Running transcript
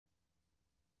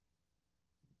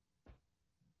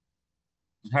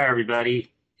Hi,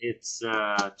 everybody. It's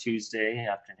Tuesday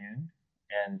afternoon,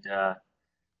 and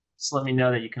just let me know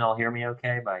that you can all hear me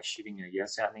okay by shooting a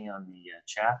yes at me on the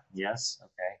chat. Yes?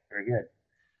 Okay, very good.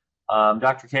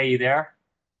 Dr. K, you there?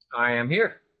 I am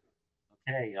here.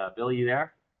 Okay, Bill, you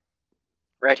there?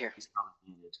 Right here. He's probably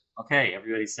muted. Okay,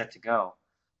 everybody's set to go.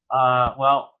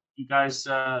 Well, you guys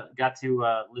got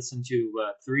to listen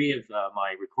to three of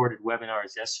my recorded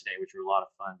webinars yesterday, which were a lot of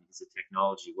fun because the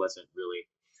technology wasn't really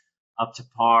up to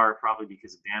par, probably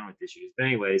because of bandwidth issues. But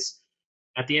anyways,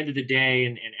 at the end of the day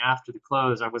and after the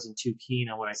close, I wasn't too keen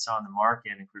on what I saw in the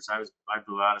market. And of course, I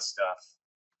blew out of stuff,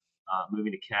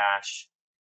 moving to cash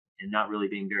and not really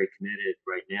being very committed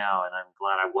right now. And I'm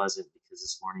glad I wasn't because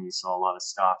this morning you saw a lot of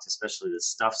stocks, especially the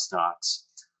stuff stocks,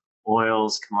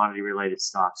 oils, commodity related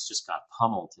stocks just got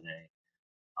pummeled today.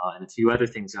 And a few other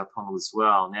things got pummeled as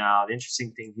well. Now, the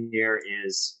interesting thing here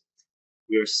is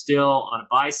we are still on a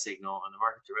buy signal on the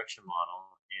market direction model,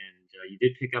 and you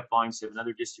did pick up volumes. You have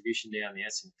another distribution day on the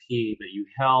S&P, but you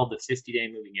held the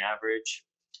 50-day moving average,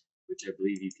 which I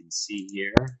believe you can see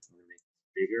here. I'm going to make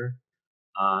it bigger.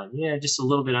 Yeah, just a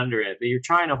little bit under it, but you're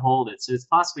trying to hold it, so it's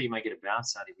possible you might get a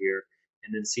bounce out of here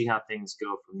and then see how things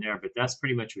go from there. But that's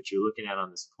pretty much what you're looking at on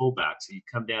this pullback. So you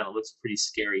come down, it looks pretty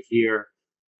scary here.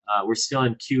 We're still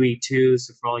in QE2,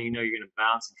 so for all you know, you're going to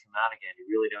bounce and come out again. You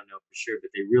really don't know for sure, but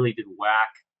they really did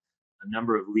whack a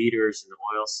number of leaders in the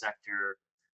oil sector,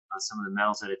 some of the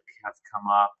metals that have come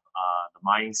up. The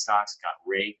mining stocks got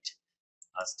raked.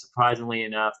 Surprisingly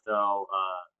enough, though,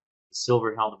 the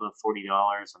silver held above $40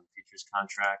 on the futures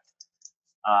contract.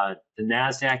 The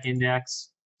NASDAQ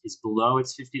index is below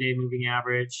its 50-day moving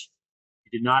average.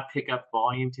 You did not pick up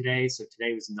volume today, so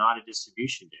today was not a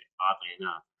distribution day, oddly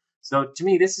enough. So to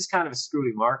me, this is kind of a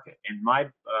screwy market, and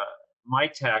my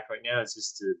tack right now is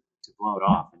just to blow it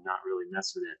off and not really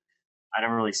mess with it. I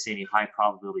don't really see any high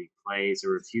probability plays.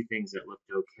 There were a few things that looked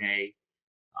okay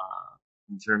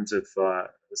in terms of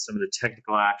some of the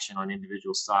technical action on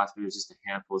individual stocks, but it was just a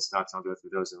handful of stocks. I'll go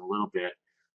through those in a little bit.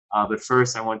 But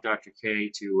first, I want Dr. K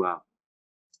to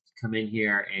come in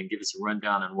here and give us a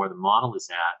rundown on where the model is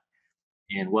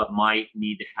at and what might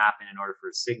need to happen in order for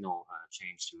a signal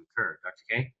change to occur. Dr.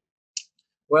 K?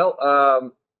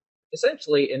 Well,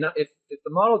 essentially, if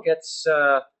the model gets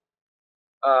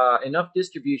enough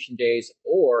distribution days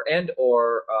or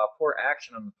poor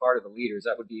action on the part of the leaders,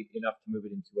 that would be enough to move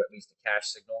it into at least a cash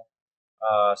signal.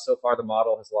 So far, the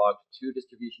model has logged 2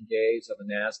 distribution days of the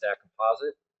NASDAQ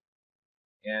composite.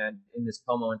 And in this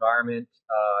POMO environment,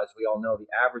 as we all know,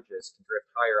 the averages can drift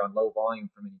higher on low volume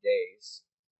for many days.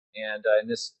 And in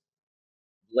this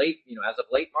as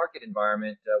of late market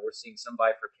environment, we're seeing some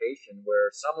bifurcation where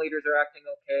some leaders are acting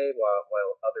okay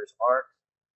while others aren't.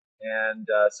 And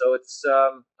so it's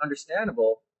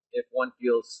understandable if one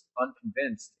feels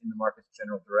unconvinced in the market's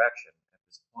general direction at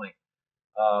this point.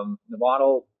 The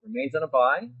model remains on a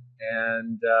buy,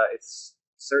 and it's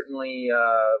certainly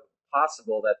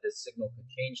possible that this signal could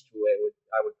change to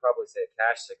I would probably say a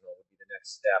cash signal would be the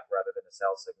next step rather than a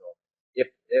sell signal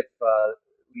if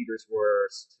leaders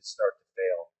were to start to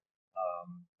fail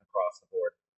across the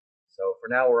board. So for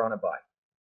now, we're on a buy.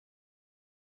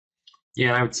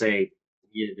 Yeah, I would say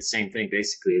the same thing.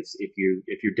 Basically, if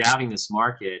you're doubting this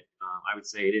market, I would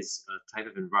say it is a type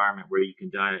of environment where you can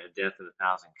die a death of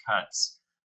 1,000 cuts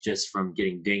just from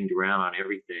getting dinged around on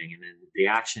everything, and then the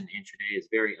action intraday is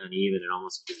very uneven and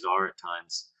almost bizarre at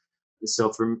times.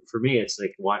 So for me, it's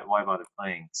like why bother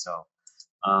playing? So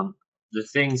the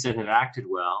things that have acted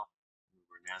well,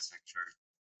 over NASDAQ chart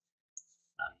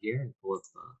here, and pull up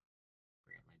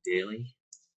bring up my daily.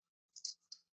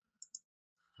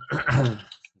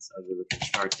 This ugly looking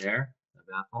chart there of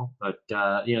Apple.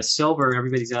 But silver,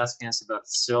 everybody's asking us about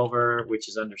silver, which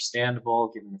is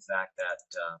understandable given the fact that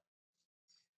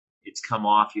it's come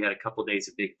off. You had a couple of days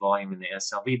of big volume in the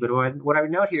SLV, but what I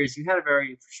would note here is you had a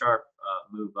very sharp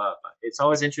move up. It's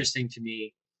always interesting to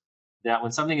me that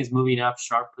when something is moving up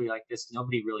sharply like this,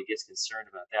 nobody really gets concerned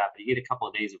about that. But you get a couple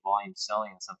of days of volume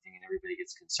selling something and everybody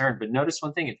gets concerned. But notice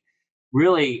one thing, it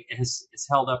really has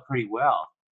held up pretty well.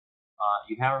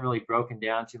 You haven't really broken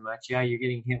down too much. Yeah, you're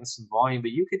getting hit with some volume,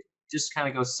 but you could just kind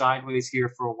of go sideways here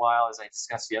for a while, as I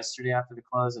discussed yesterday after the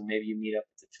close, and maybe you meet up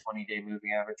with the 20-day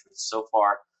moving average, which so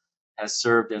far has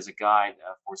served as a guide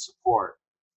for support.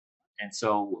 And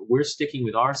so we're sticking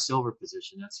with our silver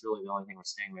position. That's really the only thing we're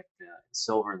staying with. The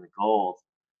silver and the gold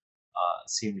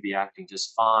seem to be acting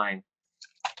just fine.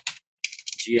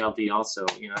 GLD also,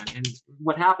 and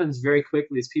what happens very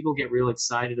quickly is people get real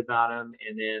excited about them,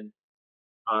 and then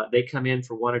they come in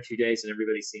for 1 or 2 days and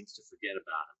everybody seems to forget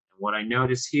about them. And what I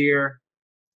notice here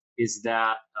is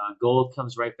that gold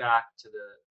comes right back to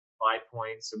the buy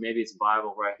points, so maybe it's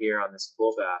viable right here on this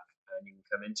pullback, and you can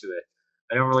come into it.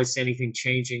 I don't really see anything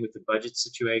changing with the budget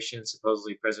situation.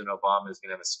 Supposedly, President Obama is going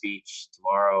to have a speech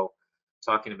tomorrow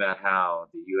talking about how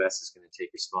the U.S. is going to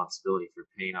take responsibility for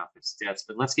paying off its debts.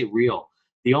 But let's get real.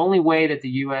 The only way that the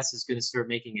U.S. is going to start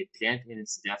making a dent in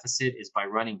its deficit is by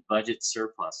running budget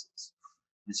surpluses.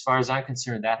 As far as I'm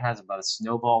concerned, that has about a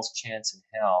snowball's chance in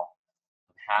hell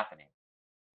of happening.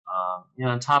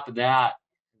 On top of that,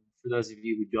 for those of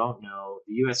you who don't know,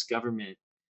 the U.S. government,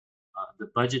 the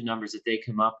budget numbers that they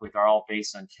come up with are all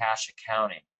based on cash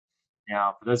accounting.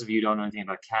 Now, for those of you who don't know anything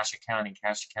about cash accounting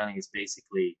is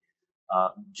basically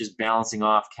just balancing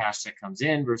off cash that comes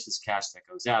in versus cash that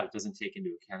goes out. It doesn't take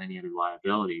into account any other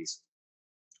liabilities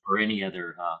or any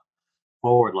other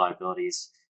forward liabilities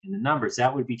in the numbers.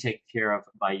 That would be taken care of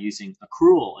by using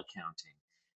accrual accounting.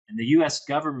 And the U.S.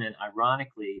 government,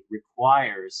 ironically,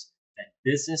 requires that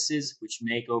businesses which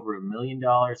make over $1 million in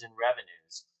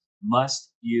revenues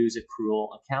must use accrual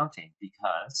accounting,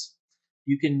 because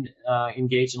you can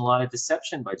engage in a lot of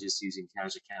deception by just using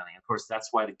cash accounting. Of course, that's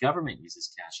why the government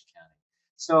uses cash accounting.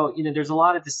 So, there's a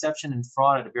lot of deception and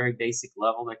fraud at a very basic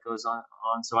level that goes on.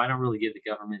 So I don't really give the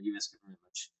government, U.S. government,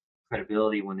 much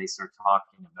credibility when they start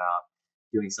talking about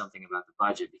doing something about the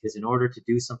budget, because in order to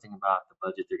do something about the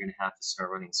budget, they're going to have to start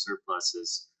running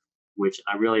surpluses, which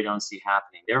I really don't see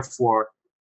happening. Therefore,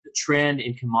 the trend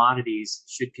in commodities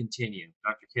should continue.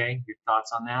 Dr. K, your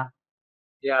thoughts on that?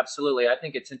 Yeah, absolutely. I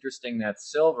think it's interesting that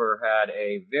silver had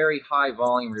a very high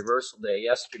volume reversal day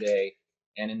yesterday,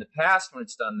 and in the past when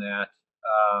it's done that,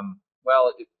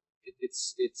 well,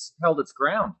 it's held its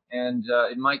ground, and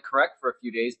it might correct for a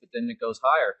few days, but then it goes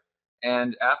higher.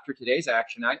 And after today's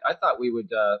action, I thought we would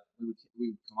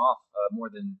come off more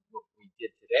than what we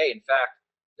did today. In fact,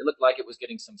 it looked like it was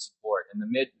getting some support, and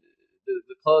the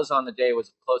close on the day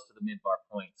was close to the mid-bar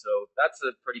point. So that's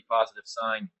a pretty positive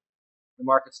sign. The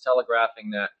market's telegraphing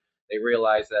that they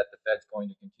realize that the Fed's going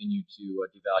to continue to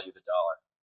devalue the dollar.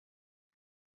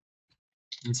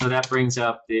 And so that brings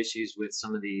up the issues with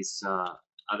some of these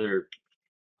other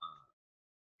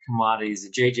commodities.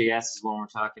 The JJS is one we're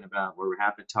talking about, where we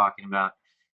have been talking about.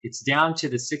 It's down to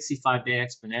the 65-day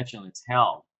exponential, and it's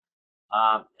held.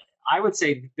 I would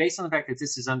say, based on the fact that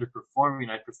this is underperforming,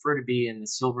 I'd prefer to be in the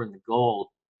silver and the gold.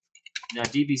 Now,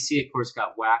 DBC, of course,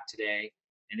 got whacked today,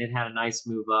 and it had a nice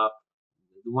move up.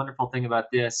 The wonderful thing about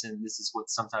this, and this is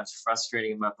what's sometimes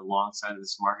frustrating about the long side of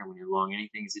this market when you're long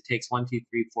anything, is it takes 1, 2,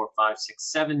 3, 4, 5,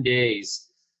 6, 7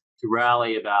 days to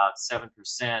rally about 7%,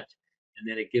 and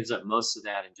then it gives up most of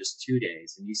that in just 2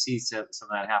 days. And you see some of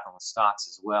that happen with stocks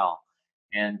as well.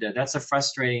 And that's a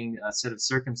frustrating set of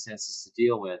circumstances to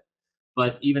deal with.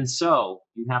 But even so,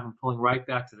 you have them pulling right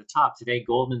back to the top. Today,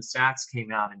 Goldman Sachs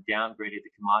came out and downgraded the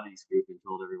commodities group and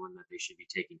told everyone that they should be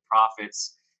taking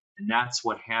profits. And that's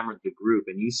what hammered the group.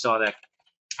 And you saw that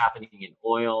happening in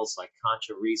oils like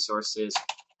Contra Resources.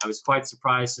 I was quite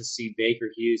surprised to see Baker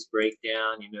Hughes break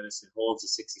down. You notice it holds a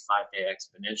 65-day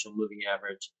exponential moving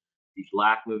average, the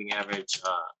black moving average.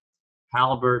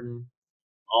 Halliburton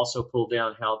also pulled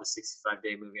down, held the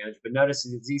 65-day moving average. But notice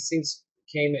these things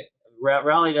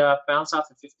rallied up, bounced off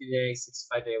the 50-day,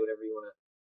 65-day, whatever you want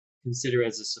to consider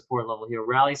as a support level here,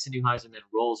 rallies to new highs, and then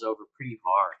rolls over pretty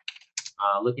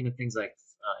hard. Looking at things like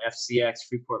FCX,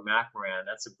 Freeport-McMoRan,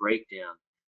 that's a breakdown.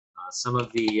 Some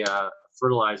of the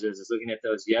fertilizers, I was looking at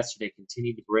those yesterday,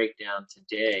 continued to break down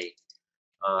today.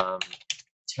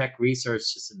 Tech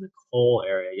Resources in the coal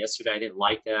area. Yesterday, I didn't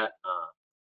like that.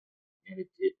 And it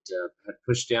had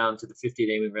pushed down to the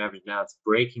 50-day moving average. Now it's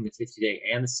breaking the 50-day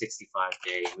and the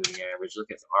 65-day moving average.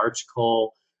 Look at Arch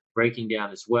Coal breaking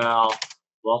down as well.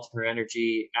 Walter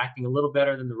Energy acting a little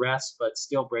better than the rest, but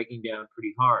still breaking down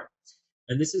pretty hard.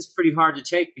 And this is pretty hard to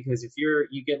take, because if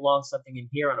you get long something in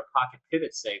here on a pocket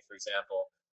pivot, say, for example,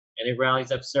 and it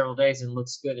rallies up several days and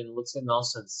looks good, and all of a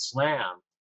sudden slam,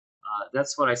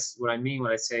 that's what I mean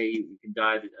when I say you can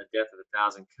die a death of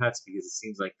 1,000 cuts, because it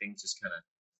seems like things just kind of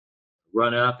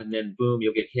run up and then boom,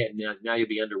 you'll get hit, and now you'll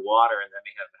be underwater, and that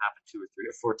may have happened 2 or 3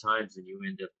 or 4 times, and you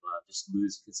end up just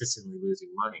consistently losing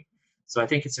money. So I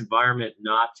think it's environment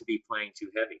not to be playing too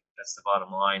heavy. That's the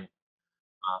bottom line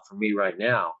for me right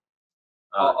now.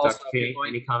 Also, Dr. K,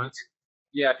 any comments?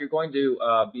 Yeah, if you're going to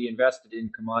be invested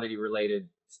in commodity-related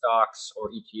stocks or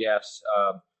ETFs,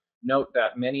 note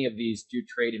that many of these do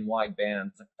trade in wide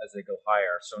bands as they go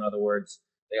higher. So in other words,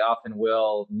 they often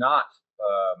will not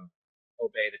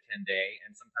obey the 10-day,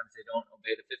 and sometimes they don't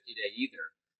obey the 50-day either.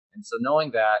 And so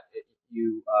knowing that,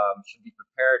 you should be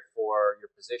prepared for your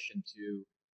position to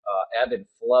ebb and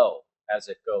flow as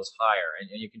it goes higher. And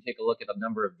you can take a look at a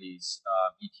number of these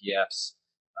ETFs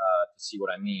to see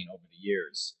what I mean over the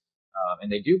years.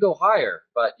 And they do go higher,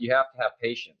 but you have to have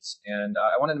patience. And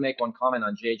I wanted to make one comment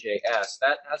on JJS.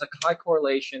 That has a high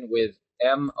correlation with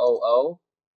MOO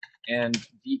and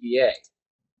DBA.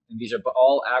 And these are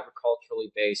all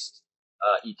agriculturally based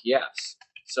ETFs.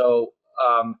 So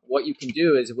what you can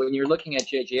do is when you're looking at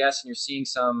JJS and you're seeing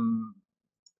some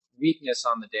weakness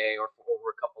on the day or for over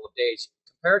a couple of days,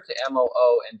 compare it to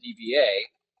MOO and DBA,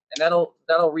 and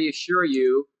that'll reassure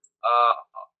you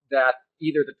that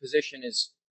either the position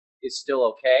is still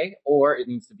okay or it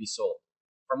needs to be sold.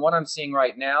 From what I'm seeing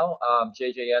right now,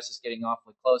 JJS is getting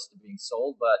awfully close to being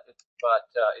sold, but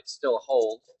it's still a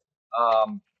hold.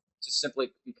 Just simply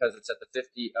because it's at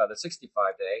the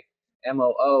 65 day.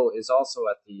 MOO is also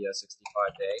at the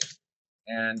 65 day,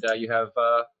 and you have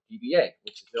DBA,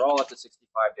 which is they're all at the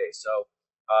 65 days. So,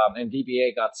 and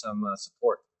DBA got some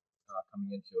support coming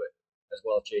into it as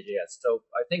well as JJS. So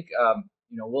I think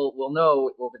we'll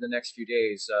know over the next few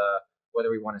days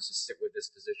whether we want to stick with this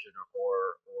position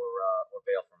or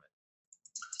bail from it.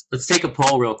 Let's take a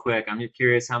poll real quick. I'm just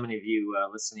curious how many of you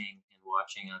listening and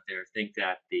watching out there think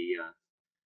that the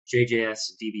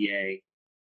JJS, DBA,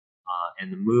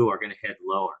 and the MOO are going to head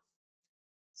lower.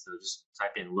 So just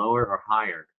type in lower or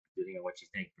higher, depending on what you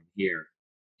think from here.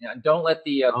 Yeah, don't let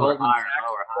the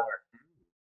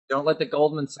Don't let the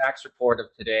Goldman Sachs report of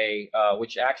today,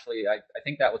 which actually I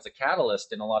think that was a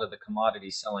catalyst in a lot of the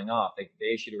commodities selling off. They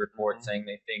issued a report saying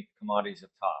they think commodities have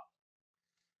topped.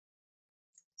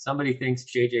 Somebody thinks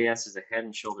JJS is a head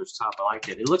and shoulders top. I like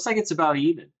it. It looks like it's about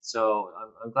even. So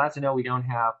I'm glad to know we don't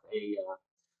have a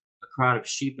crowd of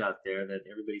sheep out there, that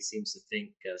everybody seems to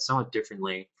think somewhat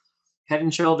differently. Head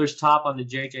and shoulders top on the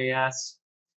JJS.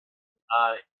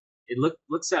 It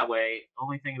looks that way.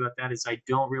 Only thing about that is I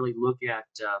don't really look at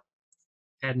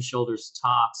head and shoulders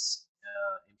tops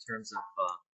in terms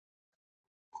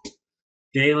of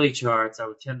daily charts. I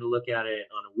would tend to look at it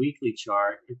on a weekly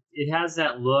chart. It has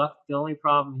that look. The only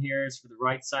problem here is for the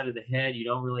right side of the head, you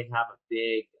don't really have a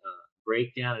big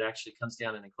breakdown. It actually comes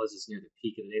down and then closes near the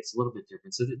peak of the day. It's a little bit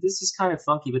different. So this is kind of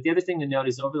funky. But the other thing to note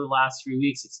is over the last 3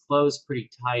 weeks, it's closed pretty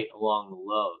tight along the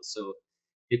low. So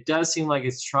it does seem like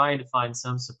it's trying to find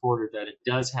some support, or that it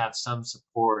does have some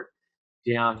support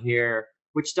down here,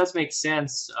 which does make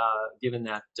sense given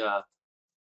that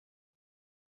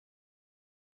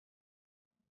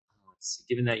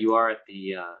given that you are at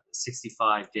the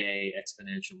 65-day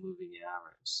exponential moving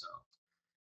average. So,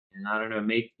 and I don't know,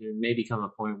 it may become a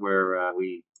point where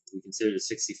we consider the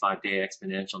 65-day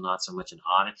exponential not so much an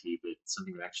oddity, but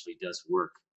something that actually does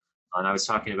work. And I was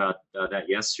talking about that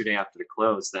yesterday after the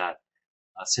close, that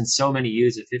since so many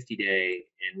use a 50-day,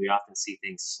 and we often see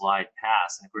things slide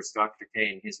past, and of course Dr.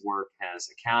 K and his work has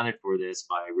accounted for this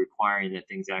by requiring that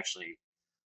things actually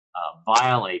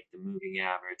violate the moving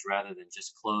average rather than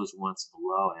just close once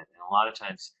below it. And a lot of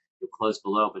times you'll close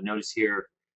below, but notice here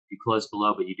you close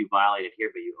below, but you do violate it here,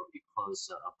 but you close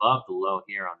above the low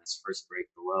here on this first break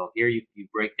below. Here you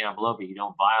break down below, but you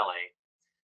don't violate.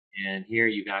 And here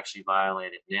you've actually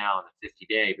violated now in the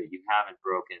 50-day, but you haven't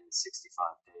broken the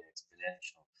 65-day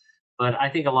exponential. But I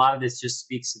think a lot of this just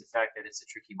speaks to the fact that it's a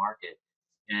tricky market,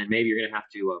 and maybe you're going to have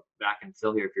to back and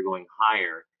fill here if you're going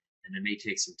higher, and it may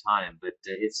take some time. But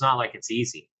it's not like it's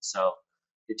easy. So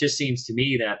it just seems to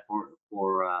me that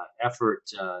for effort,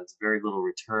 it's very little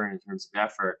return in terms of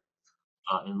effort,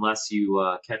 unless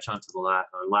you catch onto the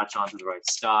latch onto the right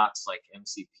stocks like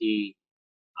MCP.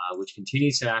 Which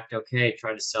continues to act okay,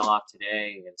 tried to sell off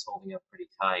today, and it's holding up pretty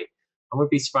tight. I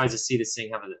wouldn't be surprised to see this thing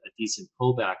have a decent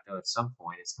pullback, though, at some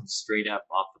point. It's come straight up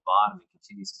off the bottom and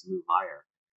continues to move higher.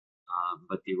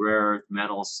 But the rare earth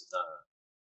metals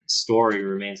story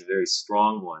remains a very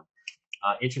strong one.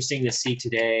 Interesting to see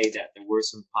today that there were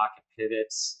some pocket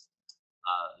pivots.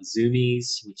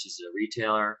 Zoomies, which is a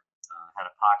retailer, had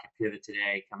a pocket pivot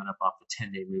today, coming up off the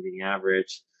 10-day moving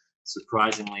average,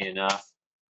 surprisingly enough.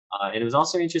 And it was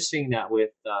also interesting that with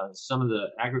some of the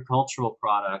agricultural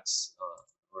products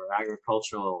or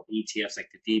agricultural ETFs like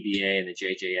the DBA and the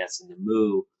JJS and the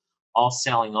MOO all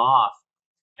selling off,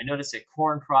 I noticed that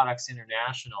Corn Products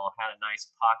International had a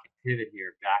nice pocket pivot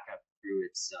here back up through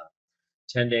its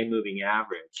 10-day moving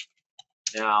average.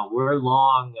 Now, we're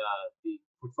long. The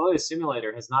portfolio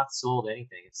simulator has not sold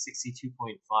anything. It's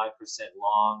 62.5%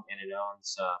 long, and it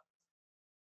owns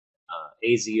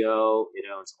AZO, it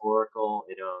owns Oracle,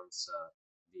 it owns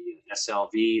the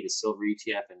SLV, the silver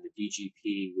ETF, and the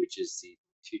DGP, which is the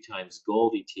 2x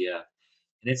gold ETF,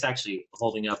 and it's actually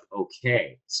holding up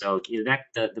okay. So that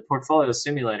the portfolio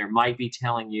simulator might be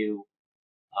telling you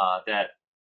that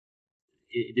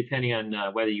depending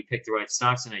on whether you pick the right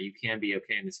stocks or not, you can be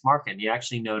okay in this market. And you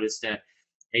actually notice that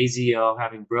AZO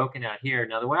having broken out here.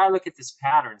 Now, the way I look at this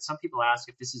pattern, some people ask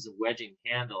if this is a wedging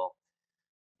candle.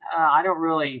 I don't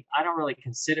really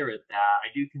consider it that.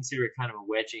 I do consider it kind of a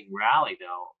wedging rally,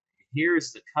 though.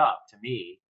 Here's the cup to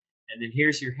me, and then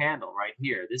here's your handle right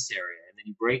here, this area, and then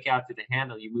you break out to the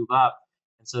handle, you move up,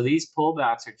 and so these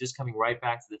pullbacks are just coming right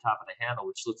back to the top of the handle,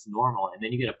 which looks normal, and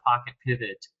then you get a pocket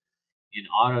pivot in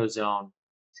AutoZone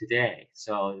today.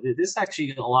 So this is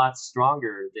actually a lot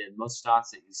stronger than most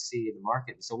stocks that you see in the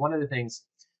market. So one of the things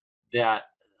that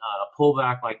a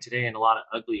pullback like today and a lot of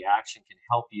ugly action can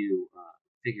help you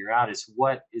figure out is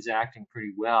what is acting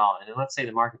pretty well. And then let's say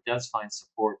the market does find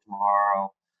support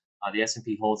tomorrow. The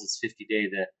S&P holds its 50-day.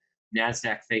 The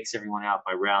NASDAQ fakes everyone out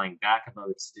by rallying back above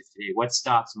its 50-day. What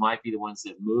stocks might be the ones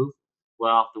that move?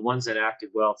 Well, the ones that acted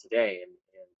well today. And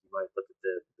you might look at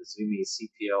the Zoomy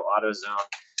CPO AutoZone.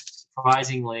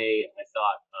 Surprisingly, I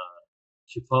thought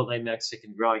Chipotle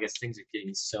Mexican Grill, I guess things are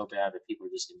getting so bad that people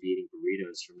are just going to be eating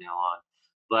burritos from now on.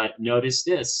 But notice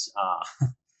this,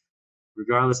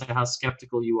 regardless of how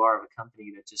skeptical you are of a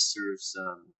company that just serves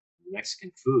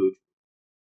Mexican food,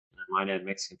 and I might add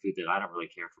Mexican food that I don't really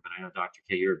care for, but I know, Dr.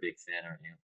 K, you're a big fan, aren't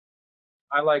you?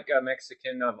 I like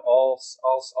Mexican of all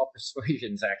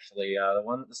persuasions, actually.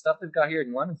 The stuff they've got here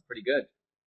in London's pretty good.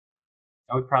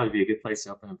 That would probably be a good place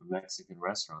to open up a Mexican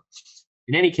restaurant.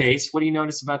 In any case, what do you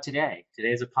notice about today?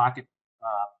 Today is a pocket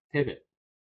pivot.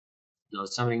 So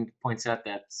somebody points out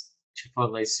that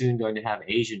Chipotle is soon going to have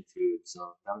Asian food,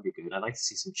 so that would be good. I'd like to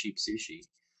see some cheap sushi.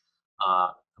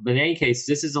 But in any case,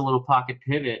 this is a little pocket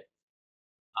pivot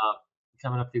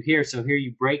coming up through here. So here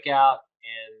you break out,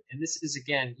 and this is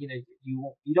again,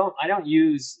 I don't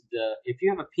use if you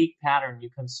have a peak pattern, you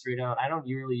come straight out. I don't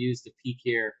really use the peak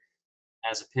here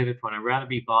as a pivot point. I'd rather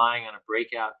be buying on a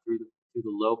breakout through the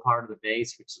low part of the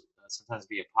base, which sometimes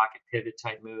be a pocket pivot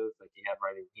type move like you have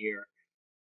right in here.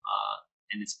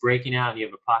 And it's breaking out and you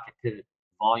have a pocket pivot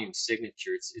volume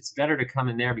signature. It's better to come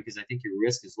in there because I think your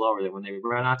risk is lower. That when they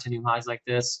run out to new highs like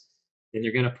this, then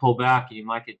they're going to pull back and you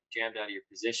might get jammed out of your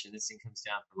position. This thing comes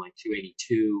down from like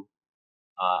 282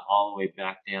 all the way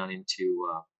back down into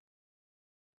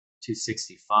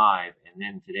 265, and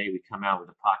then today we come out with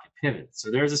a pocket pivot.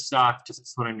 So there's a stock just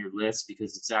to put on your list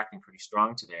because it's acting pretty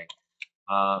strong today.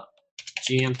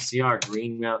 GMCR,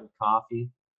 Green Mountain Coffee.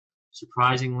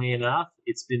 Surprisingly enough,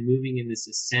 it's been moving in this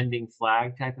ascending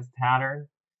flag type of pattern.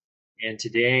 And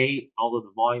today, although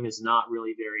the volume is not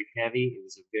really very heavy, it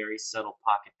was a very subtle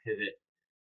pocket pivot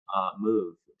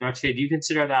move. Dr. K, do you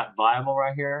consider that viable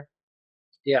right here?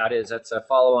 Yeah, it is. That's a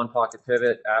follow-on pocket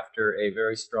pivot after a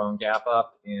very strong gap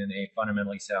up in a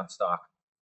fundamentally sound stock.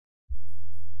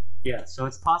 Yeah, so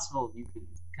it's possible you could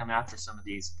come after some of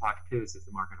these pocket pivots if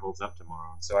the market holds up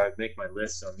tomorrow. And so I would make my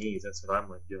list on these. That's what I'm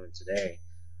doing today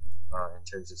in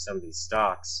terms of some of these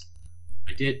stocks.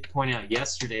 I did point out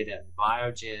yesterday that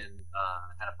Biogen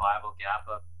had a viable gap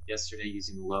up yesterday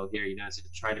using the low here. You notice it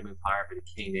tried to move higher, but it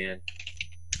came in.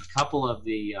 A couple of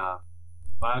the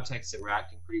biotechs that were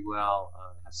acting pretty well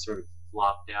have sort of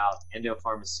flopped out. Endo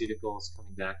Pharmaceuticals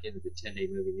coming back into the 10-day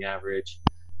moving average.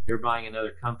 They're buying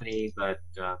another company, but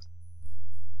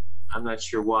I'm not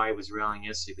sure why it was rallying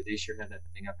yesterday, but they sure had that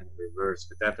thing up in reverse.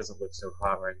 But that doesn't look so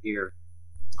hot right here.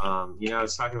 I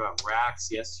was talking about racks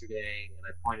yesterday, and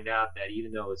I pointed out that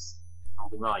even though it was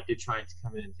holding well, I did try to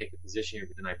come in and take a position here,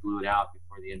 but then I blew it out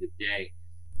before the end of the day.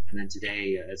 And then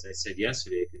today, as I said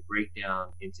yesterday, it could break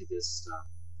down into this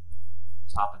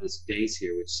top of this base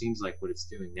here, which seems like what it's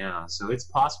doing now. So it's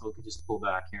possible it could just pull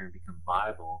back here and become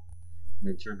viable and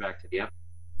then turn back to the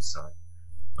upside.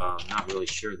 Not really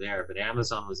sure there, but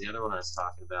Amazon was the other one I was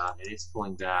talking about, and it's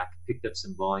pulling back, picked up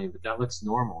some volume, but that looks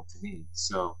normal to me.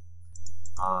 So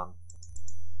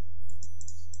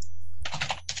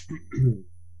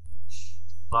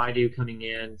Baidu coming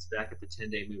in, it's back at the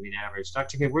 10-day moving average.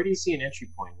 Dr. K, where do you see an entry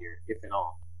point here, if at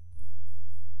all?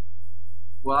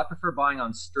 Well, I prefer buying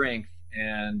on strength,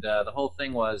 and the whole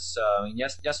thing was,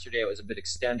 yesterday it was a bit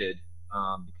extended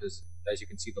because, as you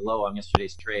can see, the low on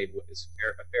yesterday's trade is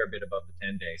a fair bit above the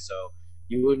 10-day. So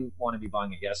you wouldn't want to be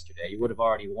buying it yesterday. You would have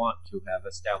already want to have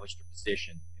established a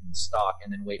position in the stock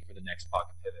and then wait for the next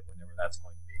pocket pivot, whenever that's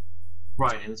going to be.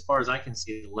 Right, and as far as I can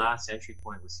see, the last entry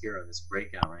point was here on this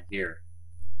breakout right here.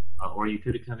 Or you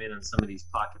could have come in on some of these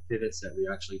pocket pivots that we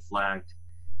actually flagged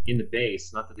in the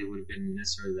base. Not that they would have been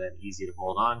necessarily that easy to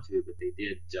hold on to, but they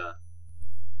did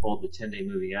hold the 10-day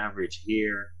moving average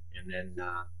here, and then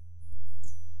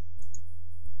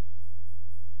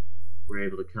we're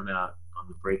able to come out on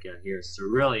the breakout here. So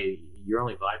really, your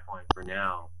only buy point for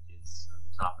now is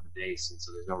the top of the base, and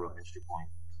so there's no real entry point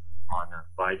on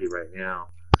Baidu right now.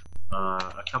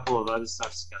 A couple of other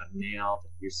stocks got nailed.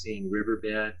 You're seeing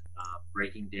Riverbed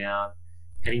breaking down,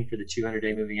 heading for the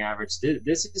 200-day moving average.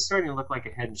 This is starting to look like a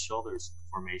head and shoulders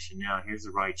formation now. Here's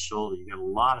the right shoulder. You got a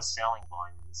lot of selling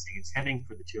volume in this thing. It's heading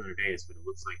for the 200 days, but it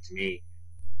looks like to me.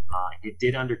 It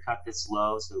did undercut this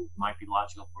low, so it might be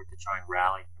logical for it to try and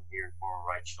rally from here and form a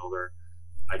right shoulder.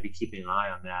 I'd be keeping an eye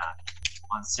on that.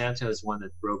 Monsanto is one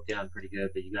that broke down pretty good,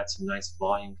 but you got some nice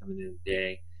volume coming in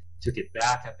today. Took it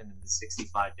back up into the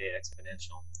 65-day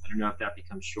exponential. I don't know if that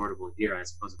becomes shortable here. I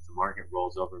suppose if the market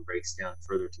rolls over and breaks down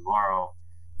further tomorrow,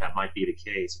 that might be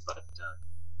the case, but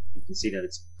you can see that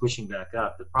it's pushing back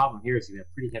up. The problem here is you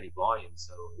have pretty heavy volume,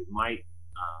 so it might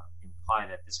imply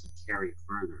that this would carry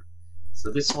further.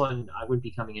 So this one, I wouldn't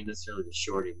be coming in necessarily to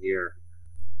short it here,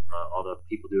 although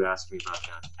people do ask me about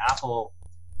that. Apple,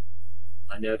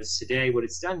 I noticed today what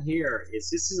it's done here is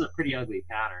this is a pretty ugly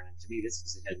pattern, and to me this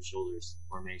is a head and shoulders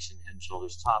formation, head and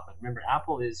shoulders top. But remember,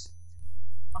 Apple is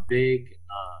a big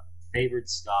favored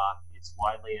stock. It's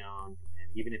widely owned,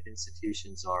 and even if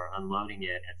institutions are unloading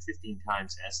it at 15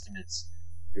 times estimates,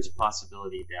 there's a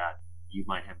possibility that you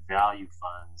might have value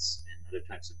funds and other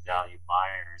types of value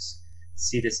buyers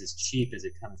see this as cheap as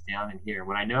it comes down in here.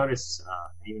 What I noticed,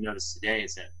 I even noticed today,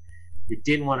 is that it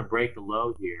didn't want to break the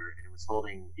low here, and it was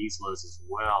holding these lows as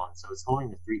well, and so it's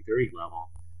holding the 330 level.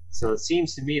 So it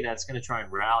seems to me that it's going to try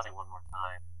and rally one more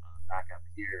time back up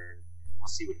here, and we'll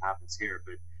see what happens here.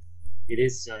 But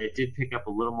it did pick up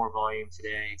a little more volume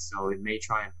today, so it may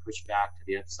try and push back to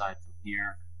the upside from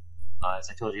here. As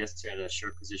I told you yesterday, I had a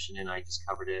short position in. I just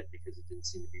covered it because it didn't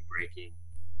seem to be breaking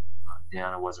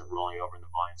down. It wasn't rolling over, and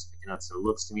the volume's picking up. So it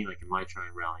looks to me like it might try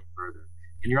and rally further.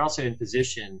 And you're also in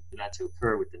position for that to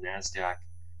occur with the NASDAQ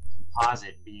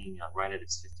composite being right at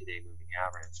its 50-day moving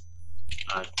average.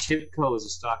 TIBCO is a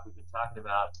stock we've been talking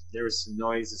about. There was some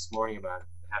noise this morning about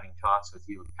having talks with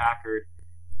Hewlett Packard,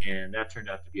 and that turned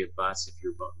out to be a bust if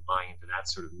you're buying into that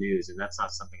sort of news, and that's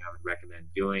not something I would recommend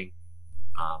doing.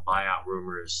 Buyout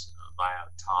rumors, buyout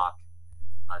talk.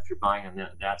 If you're buying on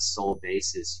that sole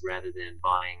basis rather than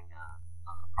buying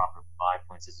proper buy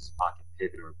points such as a pocket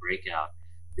pivot or a breakout,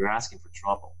 you're asking for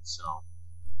trouble. So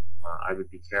I would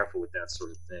be careful with that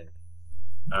sort of thing.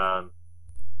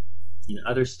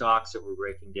 Other stocks that we're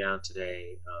breaking down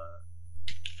today,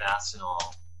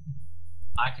 Fastenal.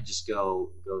 I could just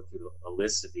go through a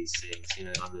list of these things.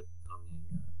 On the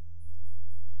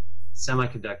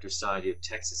semiconductor side, you have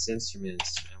Texas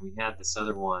Instruments, and we had this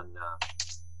other one. I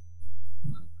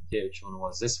forget which one it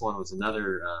was. This one was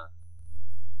another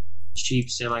cheap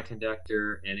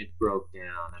semiconductor, and it broke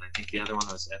down. And I think the other one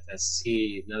was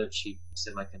FSC, another cheap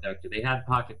semiconductor. They had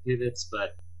pocket pivots,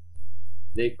 but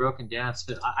they've broken down.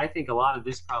 So I think a lot of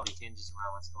this probably hinges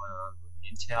around what's going on with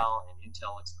Intel, and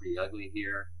Intel looks pretty ugly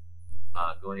here.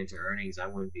 Going into earnings, I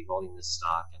wouldn't be holding this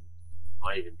stock, and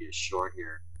might even be a short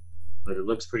here. But it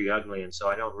looks pretty ugly, and so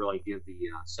I don't really give the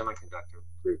semiconductor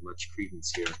group much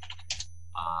credence here.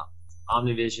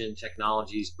 Omnivision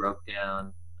Technologies broke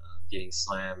down, getting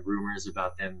slammed. Rumors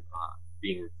about them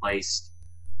being replaced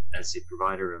as a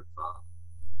provider of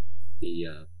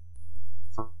the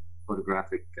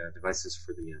photographic devices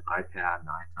for the iPad and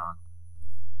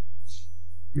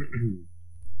iPhone.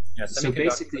 Yeah, so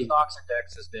basically, the SOX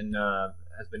index has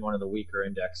been one of the weaker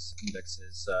indexes.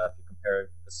 If you compare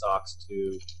the SOX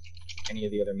to any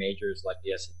of the other majors like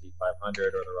the S&P 500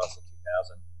 or the Russell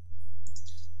 2000.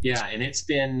 Yeah, and it's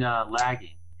been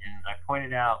lagging. And I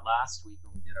pointed out last week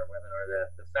when we did our webinar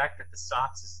that the fact that the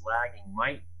SOX is lagging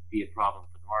might be a problem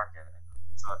for the market.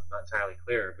 It's not entirely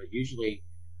clear, but usually,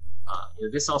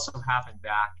 this also happened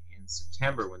back in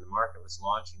September when the market was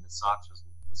launching. The SOX was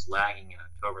lagging in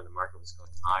October, and the market was going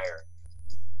higher.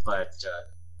 But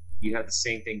you have the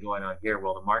same thing going on here.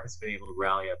 Well, the market's been able to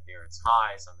rally up near its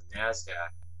highs on the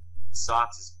NASDAQ. The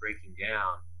SOX is breaking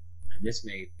down, and this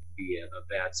may be a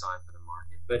bad sign for the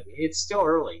market. But it's still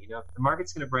early. If the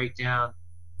market's going to break down,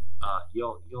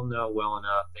 you'll know well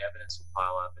enough. The evidence will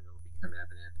pile up, and it'll become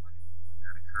evident when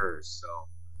that occurs. So,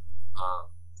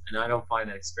 and I don't find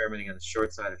that experimenting on the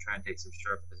short side or trying to take some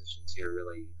short positions here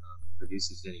really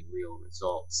produces any real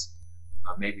results.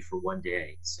 Maybe for one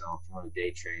day. So if you want to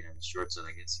day trade on the short side,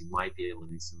 I guess you might be able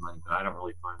to make some money. But I don't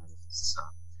really find that it's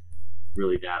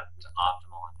really that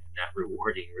optimal and that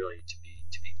rewarding, really, to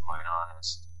be quite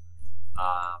honest.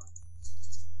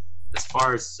 As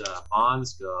far as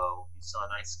bonds go, you saw a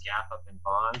nice gap up in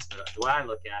bonds. But the way I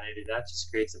look at it, that just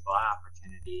creates a buy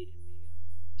opportunity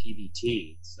in the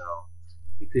TBT. So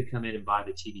you could come in and buy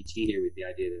the TBT here with the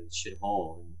idea that it should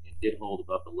hold, and it did hold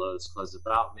above the lows, closed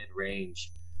about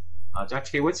mid-range.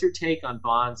 Dr. K, what's your take on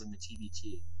bonds and the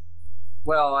TBT?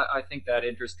 Well, I think that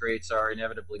interest rates are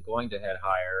inevitably going to head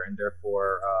higher, and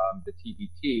therefore the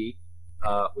TBT,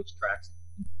 which tracks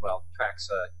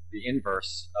the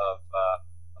inverse of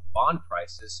bond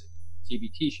prices,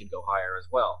 TBT should go higher as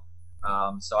well.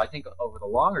 So I think over the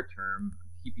longer term,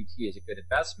 TBT is a good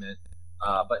investment,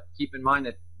 but keep in mind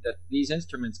that these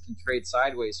instruments can trade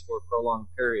sideways for prolonged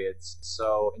periods.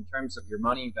 So in terms of your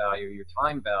money value, your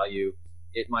time value,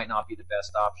 it might not be the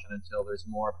best option until there's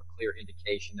more of a clear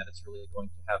indication that it's really going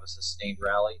to have a sustained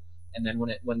rally. And then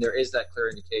when there is that clear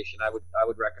indication, I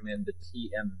would recommend the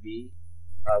TMV,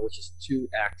 which is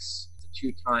 2x, it's a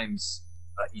 2 times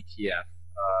ETF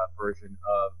version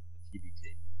of the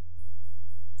TBT.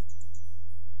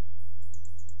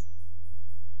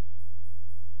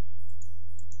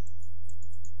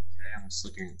 Okay, I'm just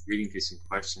reading through some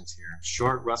questions here.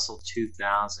 Short Russell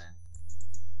 2000,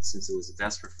 since it was the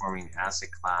best performing asset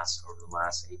class over the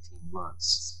last 18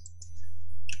 months.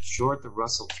 Short the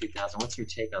Russell 2000. What's your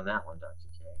take on that one, Dr.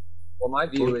 K? Well, my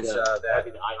view is that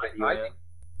IWM.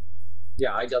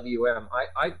 IWM.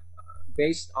 I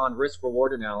based on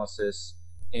risk-reward analysis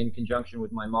in conjunction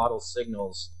with my model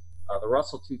signals, the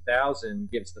Russell 2000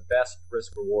 gives the best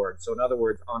risk-reward. So in other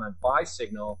words, on a buy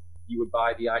signal, you would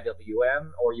buy the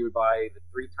IWM, or you would buy the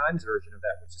 3 times version of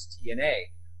that, which is TNA.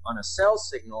 On a sell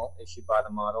signal issued by the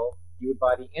model, you would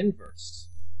buy the inverse,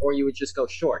 or you would just go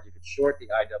short. You could short the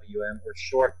IWM or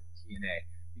short TNA,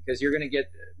 because you're going to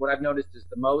get, what I've noticed is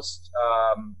the most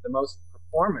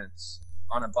performance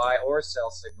on a buy or a sell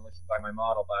signal issued by my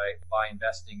model by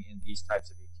investing in these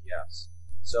types of ETFs.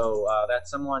 So that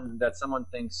someone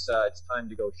thinks it's time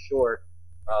to go short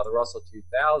the Russell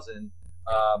 2000.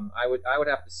 I would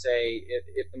have to say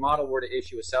if the model were to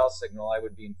issue a sell signal, I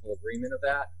would be in full agreement of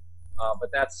that.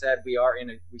 But that said, we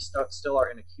still are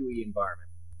in a QE environment,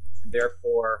 and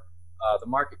therefore the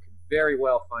market could very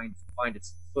well find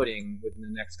its footing within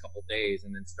the next couple of days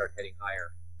and then start heading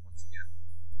higher once again.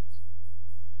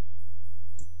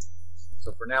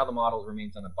 So for now, the model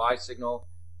remains on a buy signal,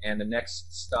 and the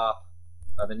next stop,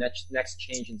 the next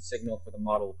change in signal for the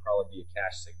model will probably be a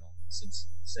cash signal,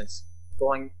 since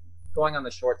going on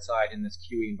the short side in this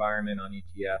QE environment on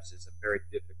ETFs is a very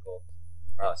difficult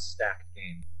stacked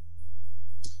game.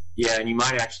 Yeah, and you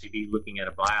might actually be looking at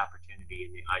a buy opportunity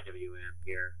in the IWM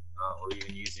here, or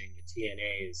even using the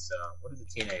TNAs. What is the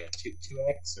TNA? A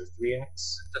 2x or 3x?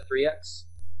 It's a 3x.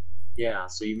 Yeah,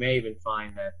 so you may even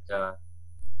find that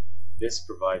this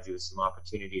provides you with some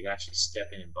opportunity to actually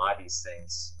step in and buy these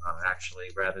things,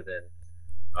 actually, rather than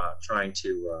trying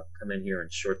to come in here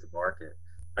and short the market.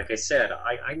 Like I said,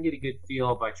 I can get a good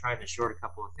feel by trying to short a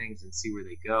couple of things and see where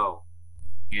they go.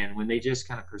 And when they just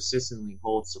kind of persistently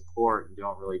hold support and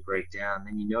don't really break down,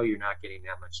 then you know you're not getting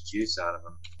that much juice out of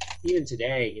them. Even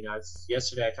today,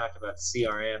 yesterday I talked about the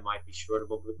CRM might be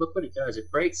shortable, but look what it does.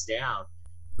 It breaks down.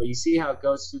 But you see how it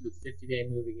goes through the 50-day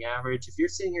moving average. If you're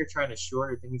sitting here trying to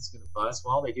short or think it's going to bust,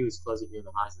 well, all they do is close it near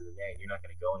the highs of the day, and you're not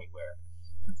going to go anywhere.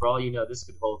 And for all you know, this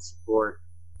could hold support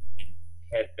and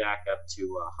head back up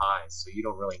to highs. So you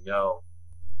don't really know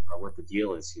what the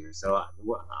deal is here. So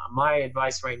my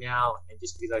advice right now, and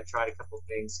just because I've tried a couple of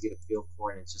things to get a feel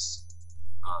for it, and it's just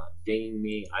dinging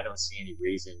me, I don't see any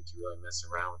reason to really mess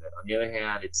around with it. On the other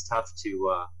hand, it's tough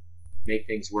to make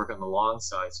things work on the long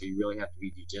side, so you really have to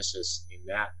be judicious in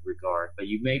that regard. But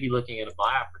you may be looking at a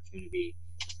buy opportunity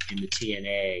in the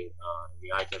TNA, in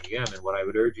the IWM, and what I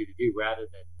would urge you to do, rather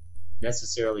than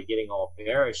necessarily getting all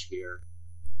bearish here,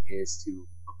 is to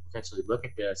potentially look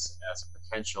at this as a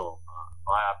potential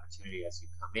buy opportunity as you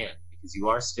come in, because you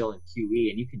are still in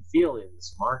QE, and you can feel it in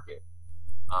this market.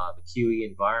 The QE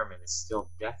environment is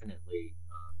still definitely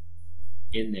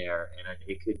in there, and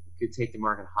it could take the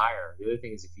market higher. The other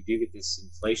thing is, if you do get this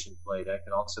inflation play, that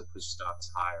could also push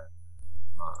stocks higher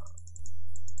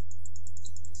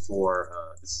before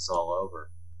this is all over.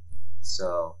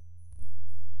 So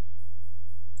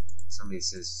somebody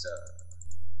says,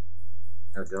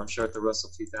 no, don't short the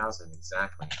Russell 2000.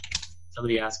 Exactly.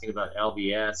 Somebody asking about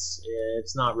LBS.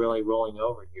 It's not really rolling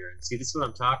over here. And see, this is what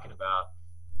I'm talking about.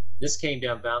 This came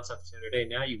down, bounced up to today.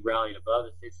 Now you rallied above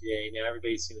the 50-day. Now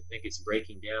everybody's going to think it's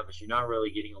breaking down, but you're not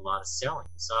really getting a lot of selling.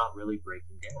 It's not really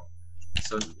breaking down.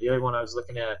 So the other one I was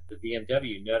looking at, the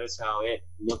BMW, notice how it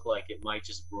looked like it might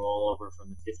just roll over from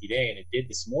the 50-day, and it did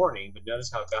this morning, but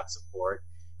notice how it got support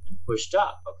and pushed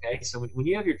up, okay? So when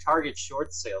you have your target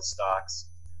short sale stocks,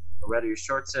 or rather your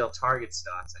short sale target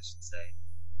stocks, I should say,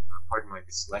 pardon my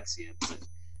dyslexia, but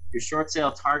your short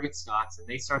sale target stocks, and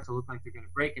they start to look like they're going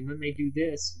to break, and then they do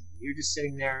this, you're just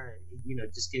sitting there,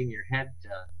 just getting your head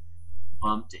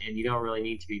bumped, and you don't really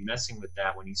need to be messing with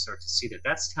that when you start to see that.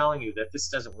 That's telling you that this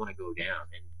doesn't want to go down,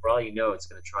 and for all you know, it's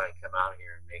going to try and come out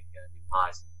here and make new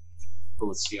highs and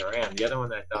pull a CRM. The other one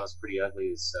that I thought was pretty ugly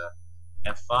is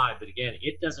F5, but again,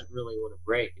 it doesn't really want to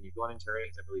break, and you're going into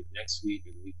earnings, I believe, next week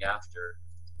or the week after,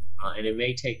 and it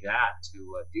may take that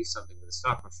to do something with the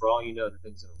stock, but for all you know, the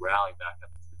thing's going to rally back up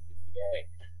to the 50-day.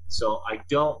 So I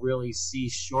don't really see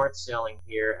short selling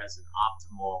here as an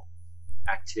optimal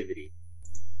activity.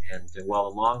 And while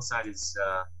the long side is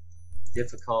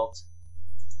difficult,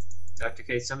 Dr.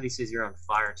 K, somebody says you're on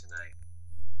fire tonight.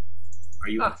 Are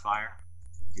you on fire?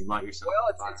 Did you light yourself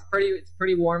on fire? It's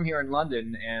pretty warm here in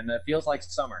London, and it feels like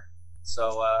summer.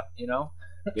 So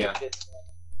Yeah.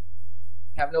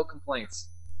 Have no complaints.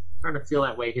 I'm starting to feel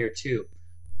that way here too.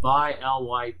 Buy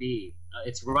LYB.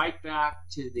 It's right back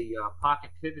to the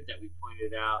pocket pivot that we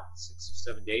pointed out 6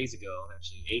 or 7 days ago,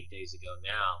 actually 8 days ago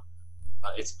now.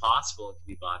 It's possible it could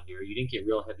be bought here. You didn't get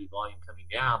real heavy volume coming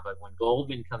down, but when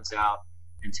Goldman comes out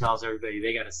and tells everybody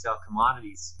they got to sell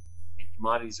commodities and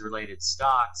commodities-related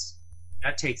stocks,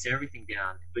 that takes everything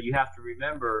down. But you have to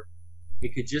remember,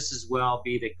 it could just as well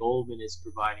be that Goldman is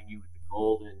providing you with the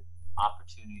golden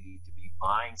opportunity to be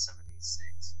buying some of these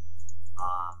things.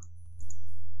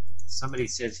 Somebody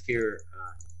says here,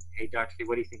 hey, Dr. K,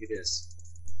 what do you think of this?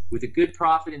 With a good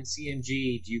profit in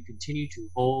CMG, do you continue to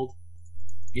hold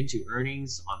into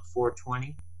earnings on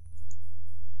 420?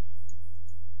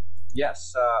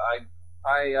 Yes,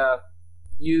 I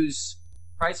use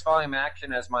price volume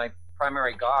action as my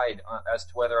primary guide as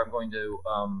to whether I'm going to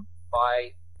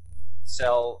buy,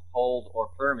 sell, hold, or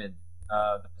permit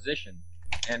the position.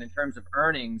 And in terms of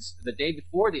earnings, the day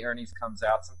before the earnings comes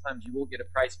out, sometimes you will get a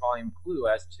price volume clue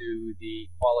as to the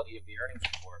quality of the earnings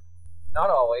report.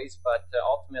 Not always, but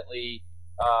ultimately,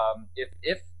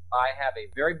 if I have a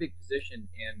very big position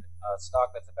in a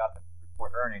stock that's about to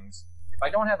report earnings, if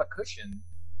I don't have a cushion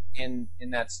in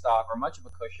that stock, or much of a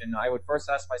cushion, I would first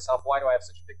ask myself, why do I have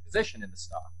such a big position in the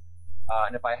stock?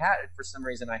 And if I had, for some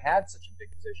reason, I had such a big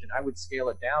position, I would scale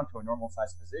it down to a normal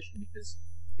size position, because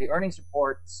the earnings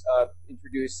reports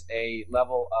introduce a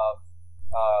level of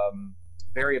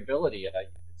variability.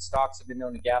 Stocks have been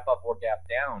known to gap up or gap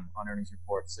down on earnings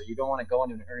reports, so you don't want to go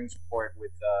into an earnings report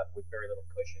with very little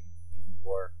cushion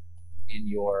in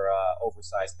your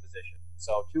oversized position.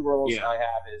 So two rules I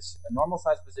have is a normal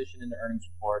size position in the earnings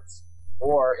reports,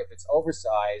 or if it's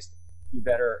oversized,